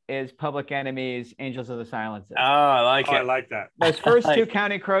Dome is Public Enemy's Angels of the Silences. Oh, I like it. I like that. Those first two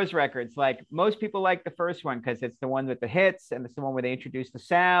Counting Crows records, like most people like the first one because it's the one with the hits and it's the one where they introduce the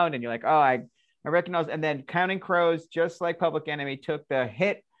sound and you're like, oh, I recognize. And then Counting Crows, just like Public Enemy, took the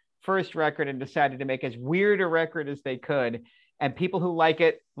hit first record and decided to make as weird a record as they could. And people who like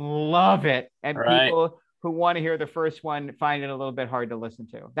it love it. And people who want to hear the first one find it a little bit hard to listen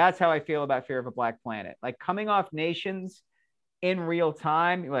to. That's how I feel about Fear of a Black Planet. Like coming off Nations in real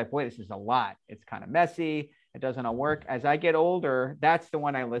time, you're like, boy, this is a lot. It's kind of messy. It doesn't all work. As I get older, that's the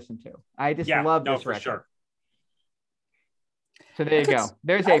one I listen to. I just love this record. Sure. So there you go.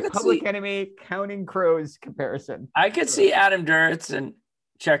 There's a Public Enemy Counting Crows comparison. I could see Adam Duritz and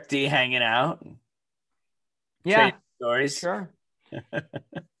Chuck D hanging out. Yeah. Stories. Sure.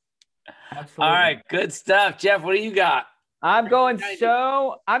 Absolutely. All right. Good stuff. Jeff, what do you got? I'm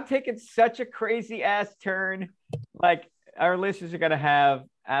taking such a crazy ass turn. Like, our listeners are going to have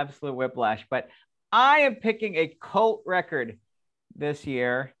absolute whiplash, but I am picking a cult record this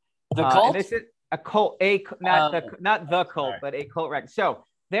year. The Cult? a cult, not the cult, but a cult record. So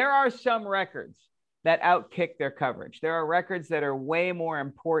there are some records that outkick their coverage. There are records that are way more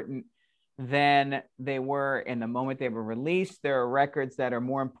important than they were in the moment they were released. There are records that are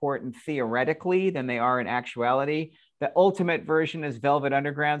more important theoretically than they are in actuality. The ultimate version is Velvet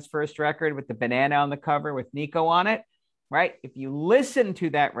Underground's first record with the banana on the cover with Nico on it, right? If you listen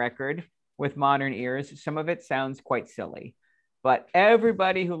to that record with modern ears, some of it sounds quite silly. But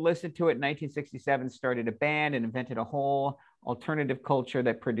everybody who listened to it in 1967 started a band and invented a whole alternative culture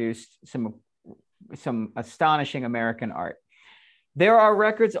that produced some astonishing American art. There are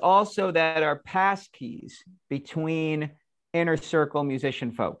records also that are pass keys between inner circle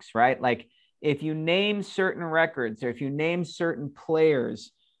musician folks, right? Like if you name certain records or if you name certain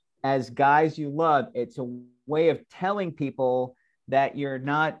players as guys you love, it's a way of telling people that you're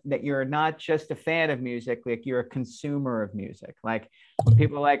not just a fan of music, like you're a consumer of music. Like when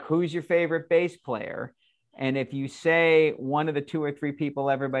people are like, who's your favorite bass player? And if you say one of the 2 or 3 people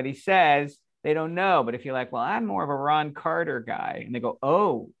everybody says, they don't know. But if you're like, well, I'm more of a Ron Carter guy, and they go,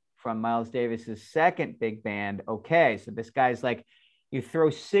 oh, from Miles Davis's second big band. Okay. So this guy's like, you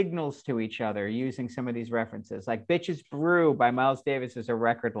throw signals to each other using some of these references. Like Bitches Brew by Miles Davis is a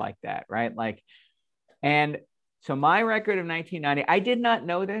record like that, right? Like, and so my record of 1990, I did not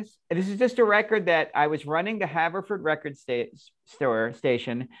know this. This is just a record that I was running the Haverford record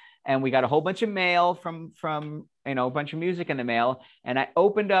station, and we got a whole bunch of mail from a bunch of music in the mail. And I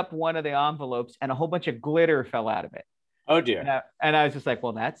opened up one of the envelopes and a whole bunch of glitter fell out of it. Oh dear. And I was just like,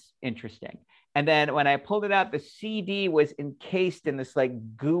 well, that's interesting. And then when I pulled it out, the CD was encased in this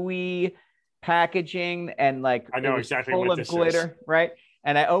like gooey packaging and like I know exactly full what of this glitter, is. right?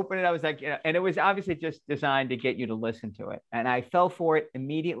 And I opened it, I was like, and it was obviously just designed to get you to listen to it. And I fell for it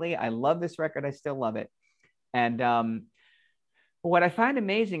immediately. I love this record. I still love it. And what I find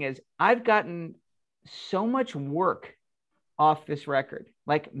amazing is I've gotten so much work off this record.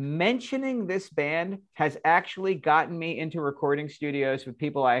 Like mentioning this band has actually gotten me into recording studios with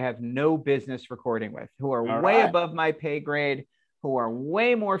people I have no business recording with, who are way above my pay grade, who are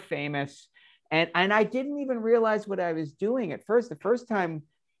way more famous. And I didn't even realize what I was doing at first. The first time,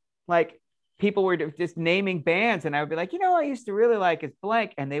 like people were just naming bands and I would be like, I used to really like is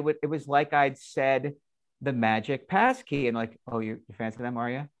blank. And it was like I'd said the magic passkey and like, oh, you're fans of them, are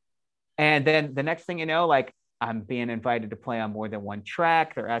you? And then the next thing you know, like I'm being invited to play on more than one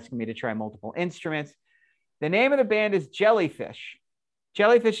track. They're asking me to try multiple instruments. The name of the band is Jellyfish.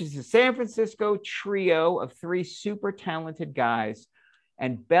 Jellyfish is a San Francisco trio of 3 super talented guys.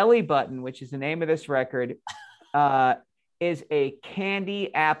 And Belly Button, which is the name of this record, is a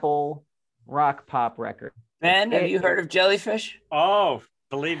candy apple rock pop record. Ben, have you heard of Jellyfish? Oh,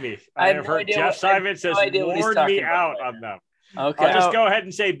 believe me. I have heard Jeff Simons has warned me out on them. Okay. I'll just go ahead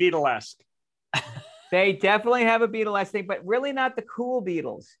and say Beatlesque. They definitely have a Beatles thing, but really not the cool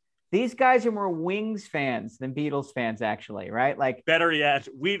Beatles. These guys are more Wings fans than Beatles fans, actually, right? Like better yet,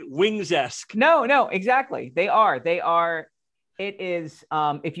 Wings-esque. No, exactly. They are. It is,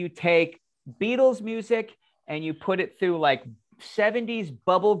 if you take Beatles music and you put it through like 70s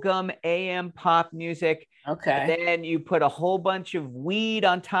bubblegum AM pop music. Okay. Then you put a whole bunch of weed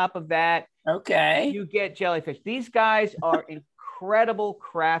on top of that. Okay. You get Jellyfish. These guys are incredible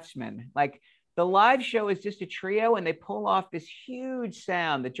craftsmen. Like the live show is just a trio and they pull off this huge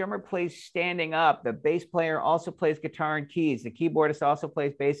sound. The drummer plays standing up. The bass player also plays guitar and keys. The keyboardist also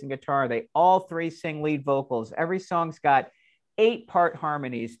plays bass and guitar. They all 3 sing lead vocals. Every song's got 8-part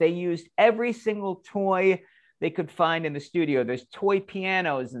harmonies. They used every single toy they could find in the studio. There's toy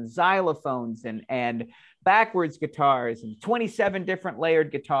pianos and xylophones and backwards guitars and 27 different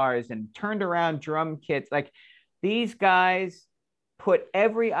layered guitars and turned around drum kits. Like these guys put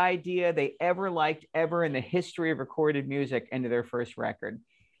every idea they ever liked ever in the history of recorded music into their first record.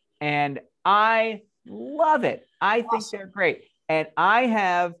 And I love it. I think they're great. And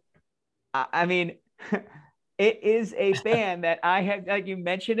I mean, it is a band that I have, like you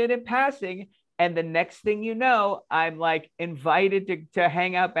mentioned it in passing. And the next thing you know, I'm like invited to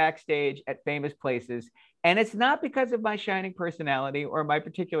hang out backstage at famous places. And it's not because of my shining personality or my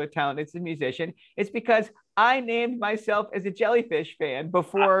particular talent as a musician. It's because I named myself as a Jellyfish fan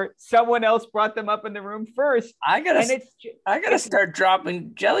before someone else brought them up in the room first. I gotta start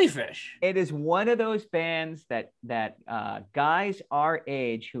dropping Jellyfish. It is one of those bands that guys our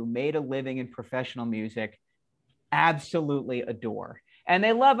age who made a living in professional music absolutely adore. And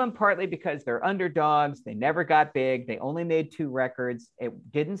they love them partly because they're underdogs. They never got big. They only made 2 records.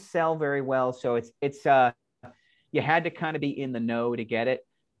 It didn't sell very well. So it's you had to kind of be in the know to get it.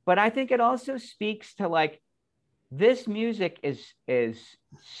 But I think it also speaks to like this music is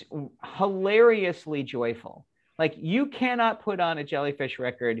hilariously joyful. Like, you cannot put on a Jellyfish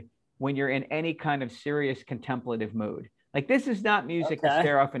record when you're in any kind of serious contemplative mood. Like, this is not music to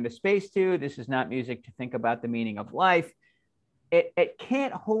stare off into space to. This is not music to think about the meaning of life. It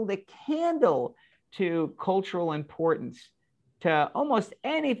can't hold a candle to cultural importance, to almost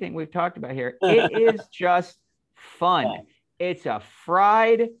anything we've talked about here. It is just fun. It's a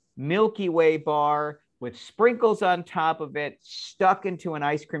fried Milky Way bar with sprinkles on top of it, stuck into an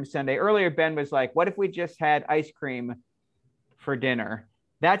ice cream sundae. Earlier, Ben was like, what if we just had ice cream for dinner?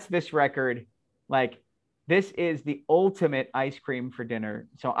 That's this record. Like, this is the ultimate ice cream for dinner.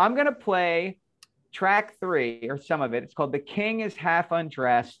 So I'm going to play track 3, or some of it. It's called The King is Half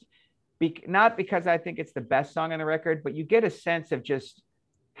Undressed. Not because I think it's the best song on the record, but you get a sense of just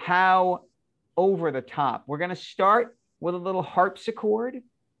how over the top. We're going to start with a little harpsichord.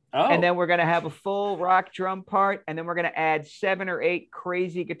 And then we're going to have a full rock drum part. And then we're going to add 7 or 8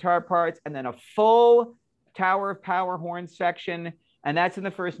 crazy guitar parts. And then a full Tower of Power horn section. And that's in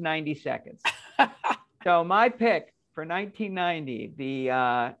the first 90 seconds. So my pick for 1990,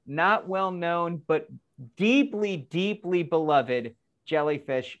 the not well known, but deeply, deeply beloved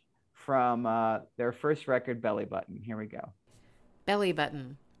Jellyfish from their first record, Belly Button. Here we go. Belly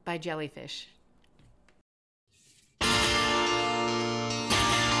Button by Jellyfish.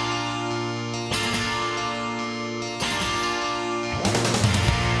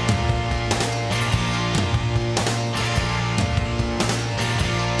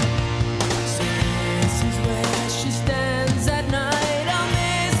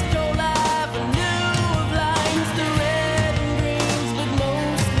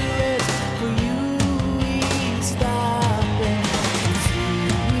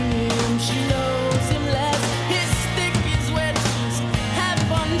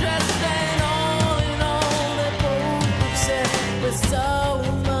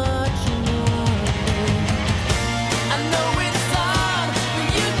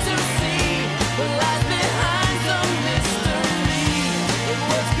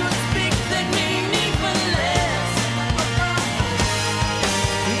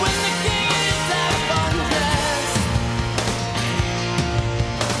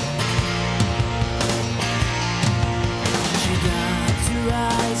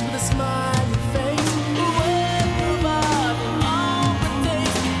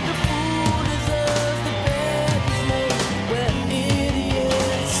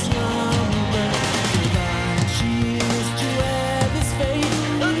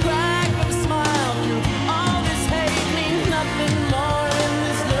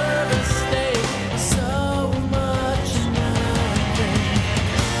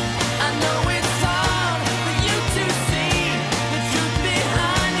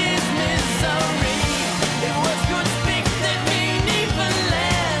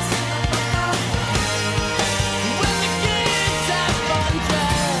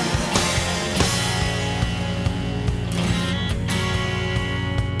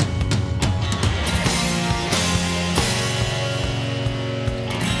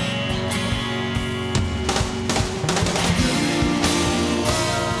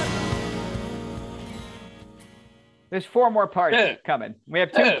 There's 4 more parts coming. We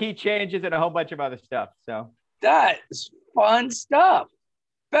have 2 key changes and a whole bunch of other stuff. So that's fun stuff.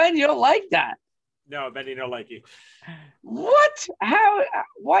 Ben, you don't like that. No, Ben, you don't like you. What? How?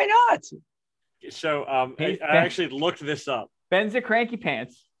 Why not? So I actually looked this up. Ben's a cranky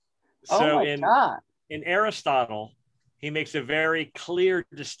pants. So in Aristotle, he makes a very clear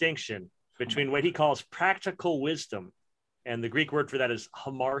distinction between what he calls practical wisdom, and the Greek word for that is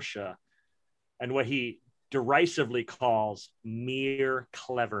hamartia, and what he derisively calls mere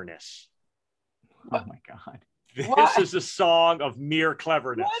cleverness. Oh my God. This is a song of mere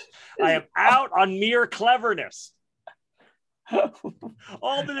cleverness. I am out on mere cleverness.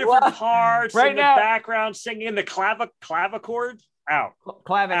 All the different parts in the background singing the clavichord out.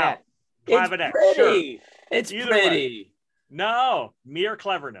 Clavinet. Clavinet. It's pretty. Sure. It's pretty. Way. No, mere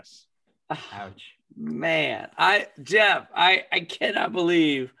cleverness. Ouch. Man, Jeff, I cannot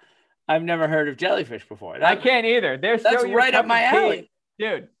believe I've never heard of Jellyfish before. I can't either. That's right up my alley.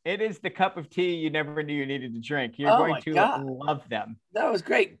 Dude, it is the cup of tea you never knew you needed to drink. You're going to love them. That was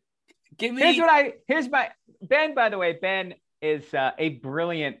great. Here's my Ben, by the way. Ben is a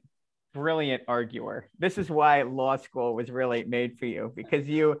brilliant arguer. This is why law school was really made for you, because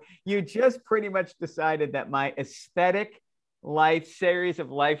you just pretty much decided that my aesthetic series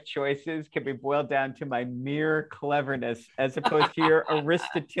of life choices can be boiled down to my mere cleverness, as opposed to your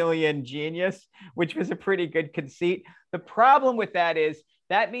Aristotelian genius, which was a pretty good conceit. The problem with that is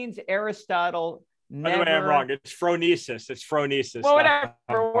that means Aristotle By the way, I'm wrong. It's phronesis. It's phronesis. Well,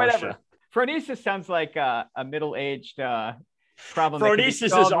 whatever. Phronesis sounds like a middle-aged problem. Phronesis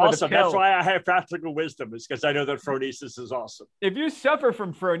is awesome. That's why I have practical wisdom. Is because I know that phronesis is awesome. If you suffer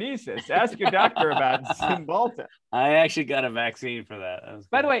from phronesis, ask your doctor about Cymbalta. I actually got a vaccine for that.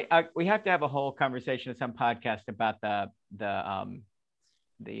 By the way, we have to have a whole conversation at some podcast about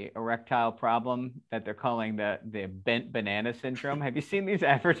the erectile problem that they're calling the bent banana syndrome. Have you seen these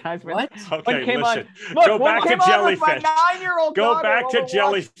advertisements? What? Okay, listen. Go back to jellyfish. My 9-year-old Go back to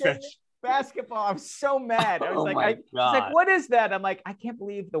jellyfish. Basketball. I'm so mad. I was like, what is that? I'm like, I can't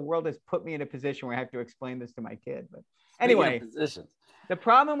believe the world has put me in a position where I have to explain this to my kid. But anyway, the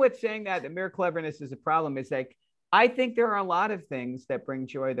problem with saying that mere cleverness is a problem is like, I think there are a lot of things that bring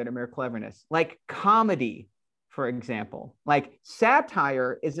joy that are mere cleverness, like comedy, for example. Like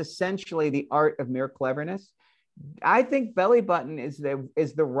satire is essentially the art of mere cleverness. I think Belly Button is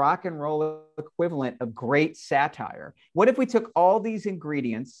the rock and roll equivalent of great satire. What if we took all these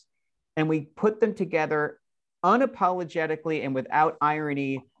ingredients and we put them together unapologetically and without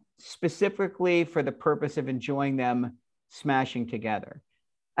irony, specifically for the purpose of enjoying them smashing together?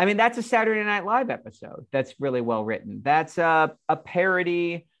 I mean, that's a Saturday Night Live episode that's really well written. That's a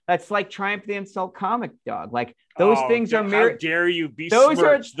parody. That's like Triumph the Insult Comic Dog. Like those things are mere. How dare you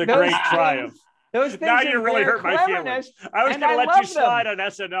besmirch the great Triumph? Those things now you really hurt my feelings. I was going to let you slide on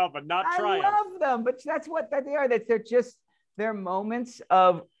SNL, but not Triumph. I love them, but that's what they are. That they're moments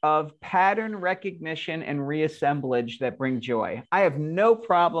of pattern recognition and reassemblage that bring joy. I have no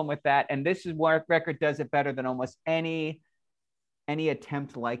problem with that, and this is where record does it better than almost any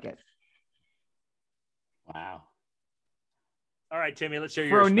attempt like it. Wow. All right, Timmy, let's hear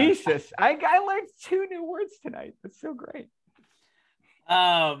yours. Phronesis. I learned 2 new words tonight. That's so great.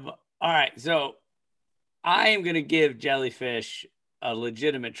 All right, so I am going to give Jellyfish a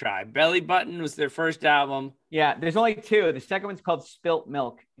legitimate try. Belly Button was their first album. Yeah, there's only 2. The second one's called Spilt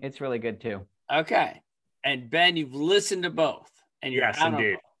Milk. It's really good too. Okay. And Ben, you've listened to both. And you're yes,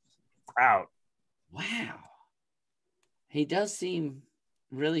 indeed. Out. Wow. He does seem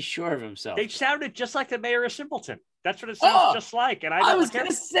really sure of himself. They sounded just like the Mayor of Simpleton. That's what it sounds just like. And I was going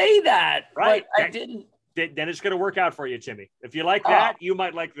to say that, right? But I didn't. Then it's going to work out for you, Timmy. If you like that, you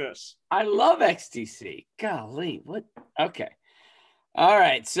might like this. I love XTC. Golly, what? Okay. All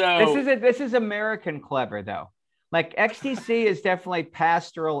right. So this is American clever though. Like XTC is definitely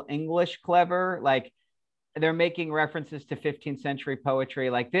pastoral English clever. Like they're making references to 15th century poetry.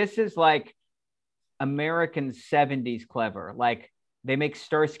 Like this is like American 70s clever. Like they make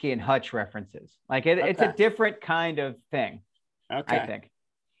Starsky and Hutch references. Like it's a different kind of thing. Okay. I think.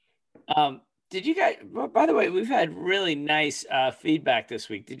 Did you guys, by the way, we've had really nice feedback this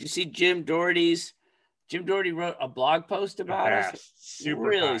week. Did you see Jim Doherty wrote a blog post about us. Super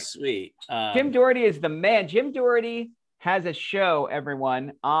really kind. Sweet. Jim Doherty is the man. Jim Doherty has a show,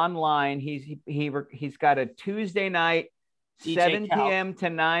 everyone, online. He's got a Tuesday night, DJ 7 p.m. to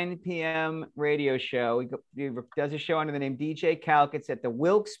 9 p.m. radio show. He does a show under the name DJ Calc. It's at the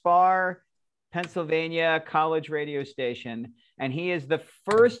Wilkes-Barre, Pennsylvania college radio station. And he is the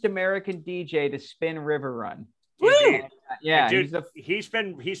first American DJ to spin River Run. Woo! Yeah, dude, he's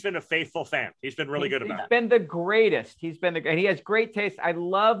been a faithful fan. He's been really good about it. He's been the greatest. And he has great taste. I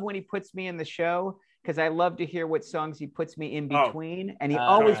love when he puts me in the show because I love to hear what songs he puts me in between. And he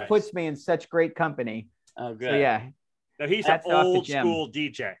always puts me in such great company. Oh, good. So, yeah. Now, he's an old school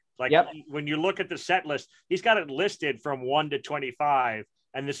DJ. Like when you look at the set list, he's got it listed from 1 to 25.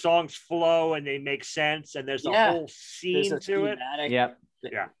 And the songs flow and they make sense. And there's a whole scene to it. Yep.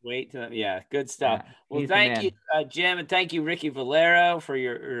 Yeah. Good stuff. Yeah, well, thank you, Jim. And thank you, Ricky Valero, for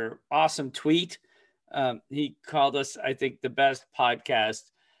your awesome tweet. He called us, I think, the best podcast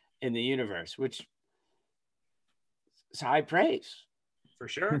in the universe, which is high praise. For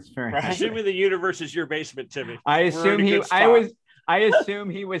sure. Right. Assuming the universe is your basement, Timmy. I assume he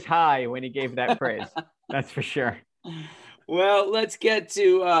was high when he gave that praise. That's for sure. Well, let's get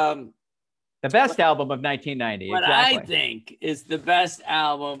to the best album of 1990. What I think is the best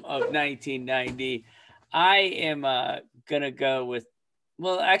album of 1990. I am gonna go with.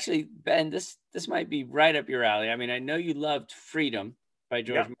 Well, actually, Ben, this might be right up your alley. I mean, I know you loved "Freedom" by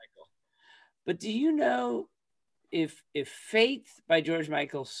George Michael, but do you know if "Faith" by George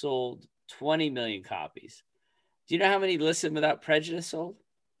Michael sold 20 million copies? Do you know how many "Listen Without Prejudice" sold?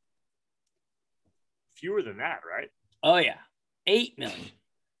 Fewer than that, right? Oh, yeah. 8 million.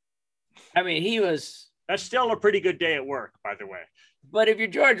 I mean, that's still a pretty good day at work, by the way. But if you're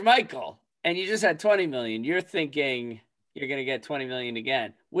George Michael and you just had 20 million, you're thinking you're going to get 20 million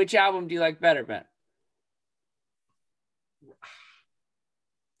again. Which album do you like better, Ben?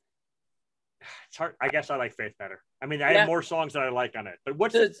 it's hard. I guess I like Faith better. I mean, I have more songs that I like on it. But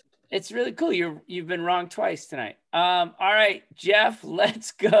what's it's really cool. You've been wrong twice tonight. All right, Jeff,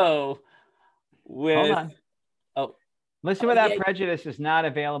 let's go with. Hold on. Oh, Listen Without Prejudice is not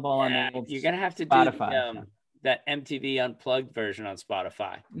available on the old You're gonna have to Spotify, do that MTV Unplugged version on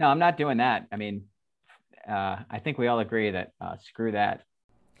Spotify. No, I'm not doing that. I mean, I think we all agree that screw that.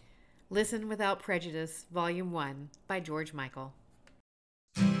 Listen Without Prejudice, Volume 1 by George Michael.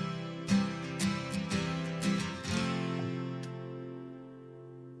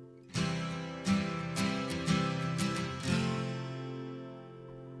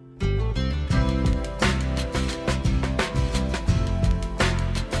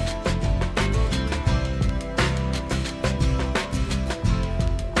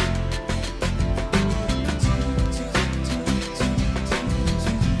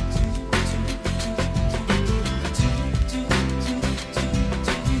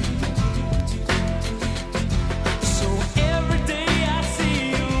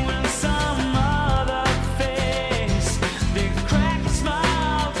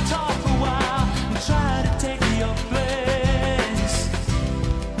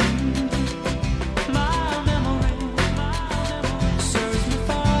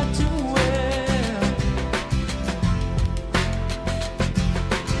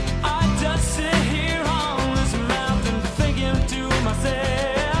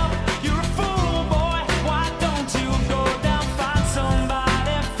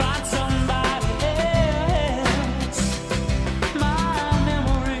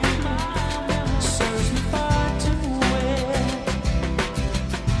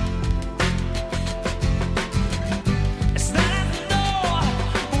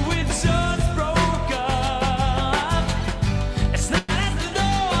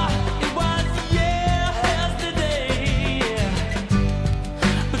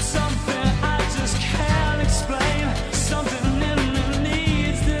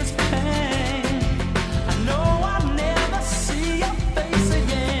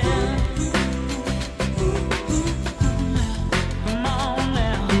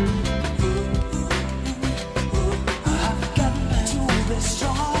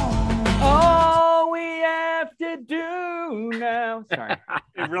 Sorry.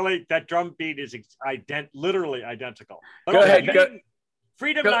 That drum beat is literally identical. But go ahead.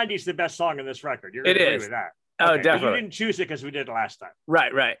 Freedom 90 is the best song in this record. You're going to agree with that. Oh, okay, definitely. But you didn't choose it because we did it last time.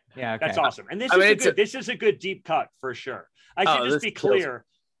 Right. Yeah, okay. That's awesome. And this is a good deep cut for sure. I should just be clear.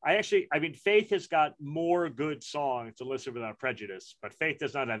 Faith has got more good songs to Listen Without Prejudice, but Faith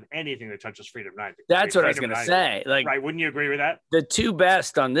does not have anything that touches Freedom 90. That's what I was going to say. Like, right? Wouldn't you agree with that? The two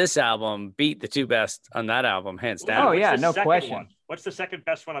best on this album beat the two best on that album, hands down. Oh yeah, no question. One? What's the second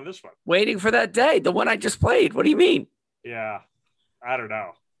best one on this one? Waiting for That Day, the one I just played. What do you mean? Yeah, I don't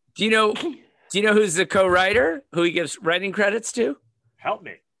know. Do you know who's the co-writer? Who he gives writing credits to? Help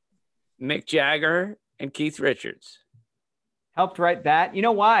me. Mick Jagger and Keith Richards. Helped write that. You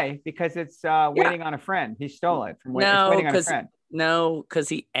know why? Because it's Waiting on a Friend. He stole it from Waiting on a Friend. No, because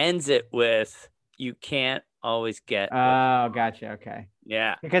he ends it with "You can't always get." Oh, gotcha. Okay.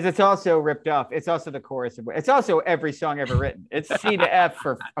 Yeah. Because it's also ripped off. It's also the chorus of. It's also every song ever written. It's C to F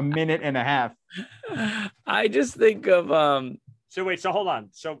for a minute and a half. I just think of So hold on.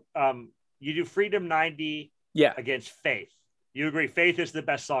 So you do Freedom 90 against Faith. You agree Faith is the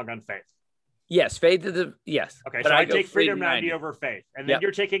best song on Faith? Yes, Faith is yes. Okay, so I take Freedom 90 over Faith. And then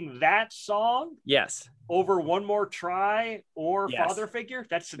you're taking that song over One More Try or Father Figure?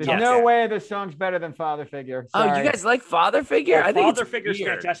 There's no way this song's better than Father Figure. Sorry. Oh, you guys like Father Figure? I think Father Figure's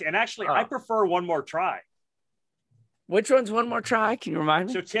fantastic. And actually, I prefer One More Try. Which one's One More Try? Can you remind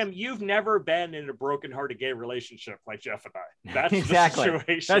me? So, Tim, you've never been in a broken-hearted gay relationship like Jeff and I. That's exactly the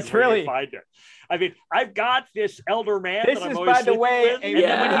situation. That's really you find it. I mean, I've got this elder man that I'm is, always by the way, with, and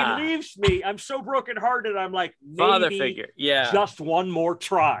then when he leaves me, I'm so brokenhearted. I'm like, Father Figure, just one more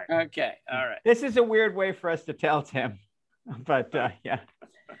try. Okay, all right. This is a weird way for us to tell Tim, but yeah.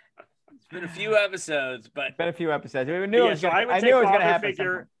 It's been a few episodes, but We knew it was going to happen.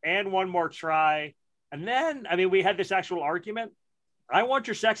 Figure and One More Try. And then, I mean, we had this actual argument. I Want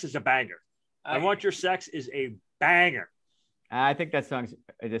Your Sex is a banger. I Want Your Sex is a banger. I think that song's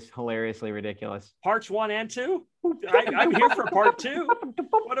just hilariously ridiculous. Parts 1 and 2? I'm here for part 2.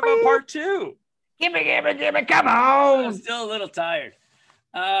 What about part 2? Give me, come on. I'm still a little tired.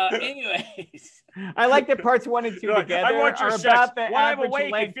 Anyways. I like that parts 1 and 2 together I want your are sex. about the While I'm average awake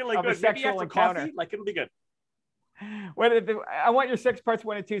and length feeling of a good. Maybe sexual after encounter. coffee, like it'll be good. I Want Your Sex parts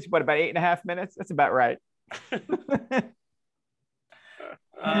 1 and 2 is what, about 8.5 minutes? That's about right.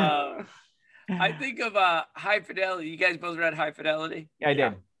 I think of High Fidelity. You guys both read High Fidelity? Yeah, I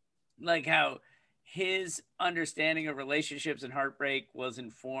did. Like how his understanding of relationships and heartbreak was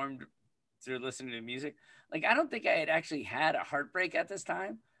informed through listening to music. Like, I don't think I had actually had a heartbreak at this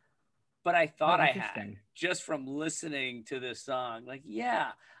time, but I thought I had just from listening to this song. Like, yeah,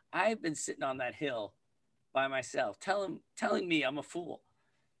 I've been sitting on that hill by myself, telling me I'm a fool.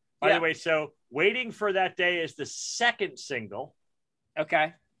 By the way, so Waiting for That Day is the second single.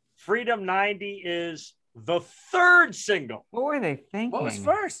 Okay. Freedom 90 is the third single. What were they thinking? What was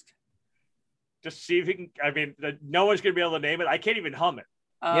first? Just see if you can. I mean, no one's going to be able to name it. I can't even hum it.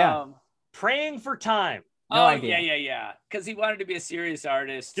 Praying for Time. No idea. Yeah. Because he wanted to be a serious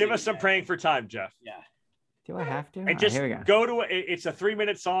artist. Give us some Praying for Time, Jeff. Yeah. Do I have to? And just go to it. It's a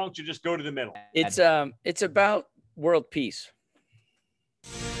 3-minute song, so just go to the middle. It's about world peace.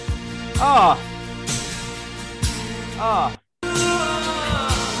 Oh.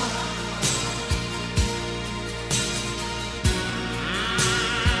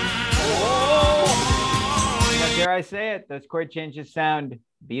 Dare I say it? Those chord changes sound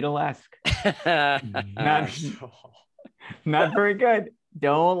Beatlesque. Not very good.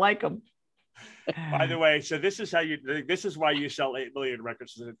 Don't like them. By the way, so this is why you sell 8 million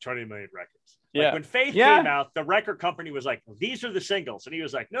records instead of 20 million records. Like when Faith came out, the record company was like, these are the singles. And he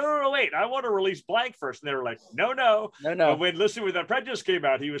was like, no, wait, I want to release blank first. And they were like, no. But when Listen Without Prejudice came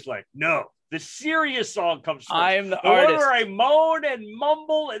out, he was like, no, the serious song comes first. I am the artist. One where I moan and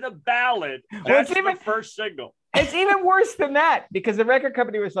mumble in a ballad. That's the first single. It's even worse than that, because the record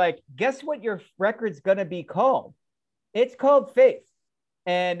company was like, guess what your record's going to be called? It's called Faith.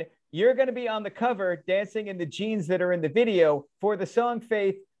 And you're going to be on the cover dancing in the jeans that are in the video for the song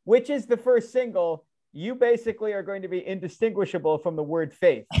Faith, which is the first single. You basically are going to be indistinguishable from the word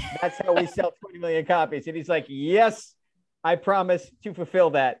faith. That's how we sell 20 million copies. And he's like, yes, I promise to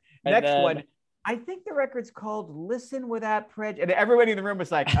fulfill that. Next one. I think the record's called Listen Without Prejudice. And everybody in the room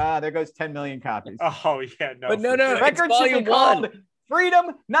was like, there goes 10 million copies. Oh, yeah, no. But no, the record should be called Freedom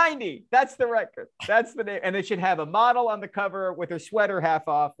 90. That's the record. That's the name. And it should have a model on the cover with her sweater half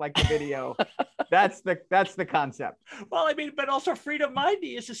off, like the video. That's the concept. Well, I mean, but also Freedom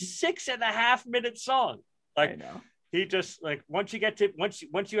 90 is a 6.5 minute song. Like, I know. He just, like, once you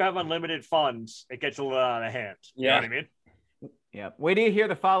have unlimited funds, it gets a little out of hand. You know what I mean? Yeah. Wait till you hear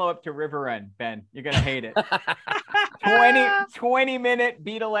the follow-up to River End, Ben. You're going to hate it. 20-minute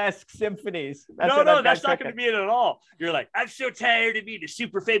Beatlesque symphonies. That's not going to be it at all. You're like, I'm so tired of being a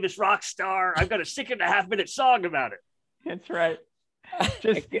super famous rock star. I've got a 6.5 minute song about it. That's right.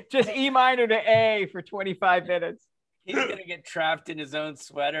 Just E minor to A for 25 minutes. He's going to get trapped in his own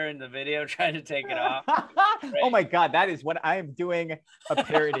sweater in the video trying to take it off. Right? Oh my God, that is what I am doing, a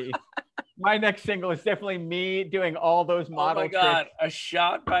parody. My next single is definitely me doing all those model tricks. Oh my God, a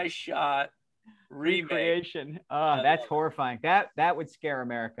shot-by-shot recreation. That's horrifying. That would scare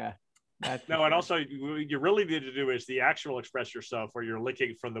America. And also what you really need to do is the actual Express Yourself, where you're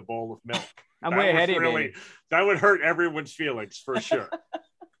licking from the bowl of milk. I'm way ahead of you. That would hurt everyone's feelings for sure.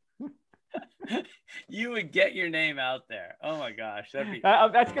 You would get your name out there. Oh my gosh, that'd be.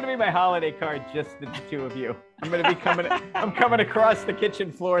 That's gonna be my holiday card. Just the two of you. I'm coming across the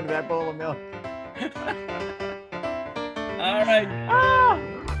kitchen floor to that bowl of milk. All right.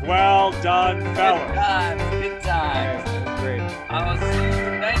 Well done, fellas. Good times. That was great. I'll see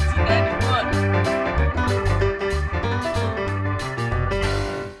you in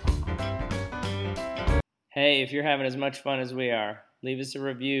 1991. Hey, if you're having as much fun as we are, leave us a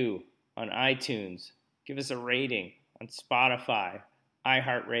review on iTunes. Give us a rating on Spotify,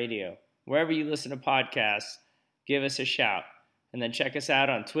 iHeartRadio. Wherever you listen to podcasts, give us a shout. And then check us out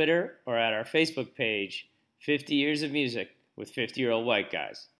on Twitter or at our Facebook page, 50 Years of Music with 50-Year-Old White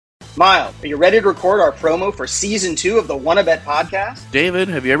Guys. Miles, are you ready to record our promo for Season 2 of the Wannabet podcast? David,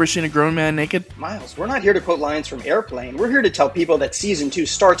 have you ever seen a grown man naked? Miles, we're not here to quote lines from Airplane. We're here to tell people that Season 2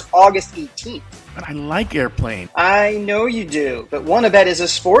 starts August 18th. But I like Airplane. I know you do, but Wannabet is a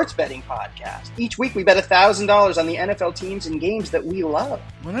sports betting podcast. Each week we bet $1,000 on the NFL teams and games that we love.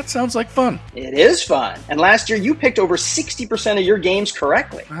 Well, that sounds like fun. It is fun. And last year you picked over 60% of your games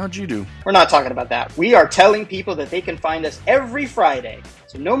correctly. How'd you do? We're not talking about that. We are telling people that they can find us every Friday.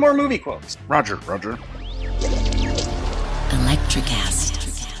 So no more movie quotes. Roger. Electricast.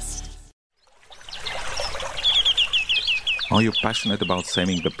 Are you passionate about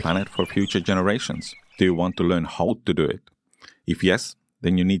saving the planet for future generations? Do you want to learn how to do it? If yes,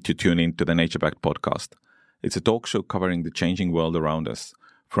 then you need to tune in to the NatureBacked podcast. It's a talk show covering the changing world around us,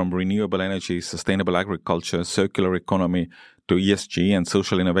 from renewable energy, sustainable agriculture, circular economy, to ESG and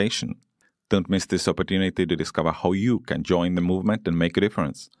social innovation. Don't miss this opportunity to discover how you can join the movement and make a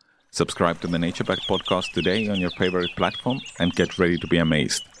difference. Subscribe to the NatureBacked podcast today on your favorite platform and get ready to be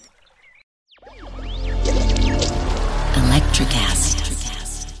amazed. NatureCast.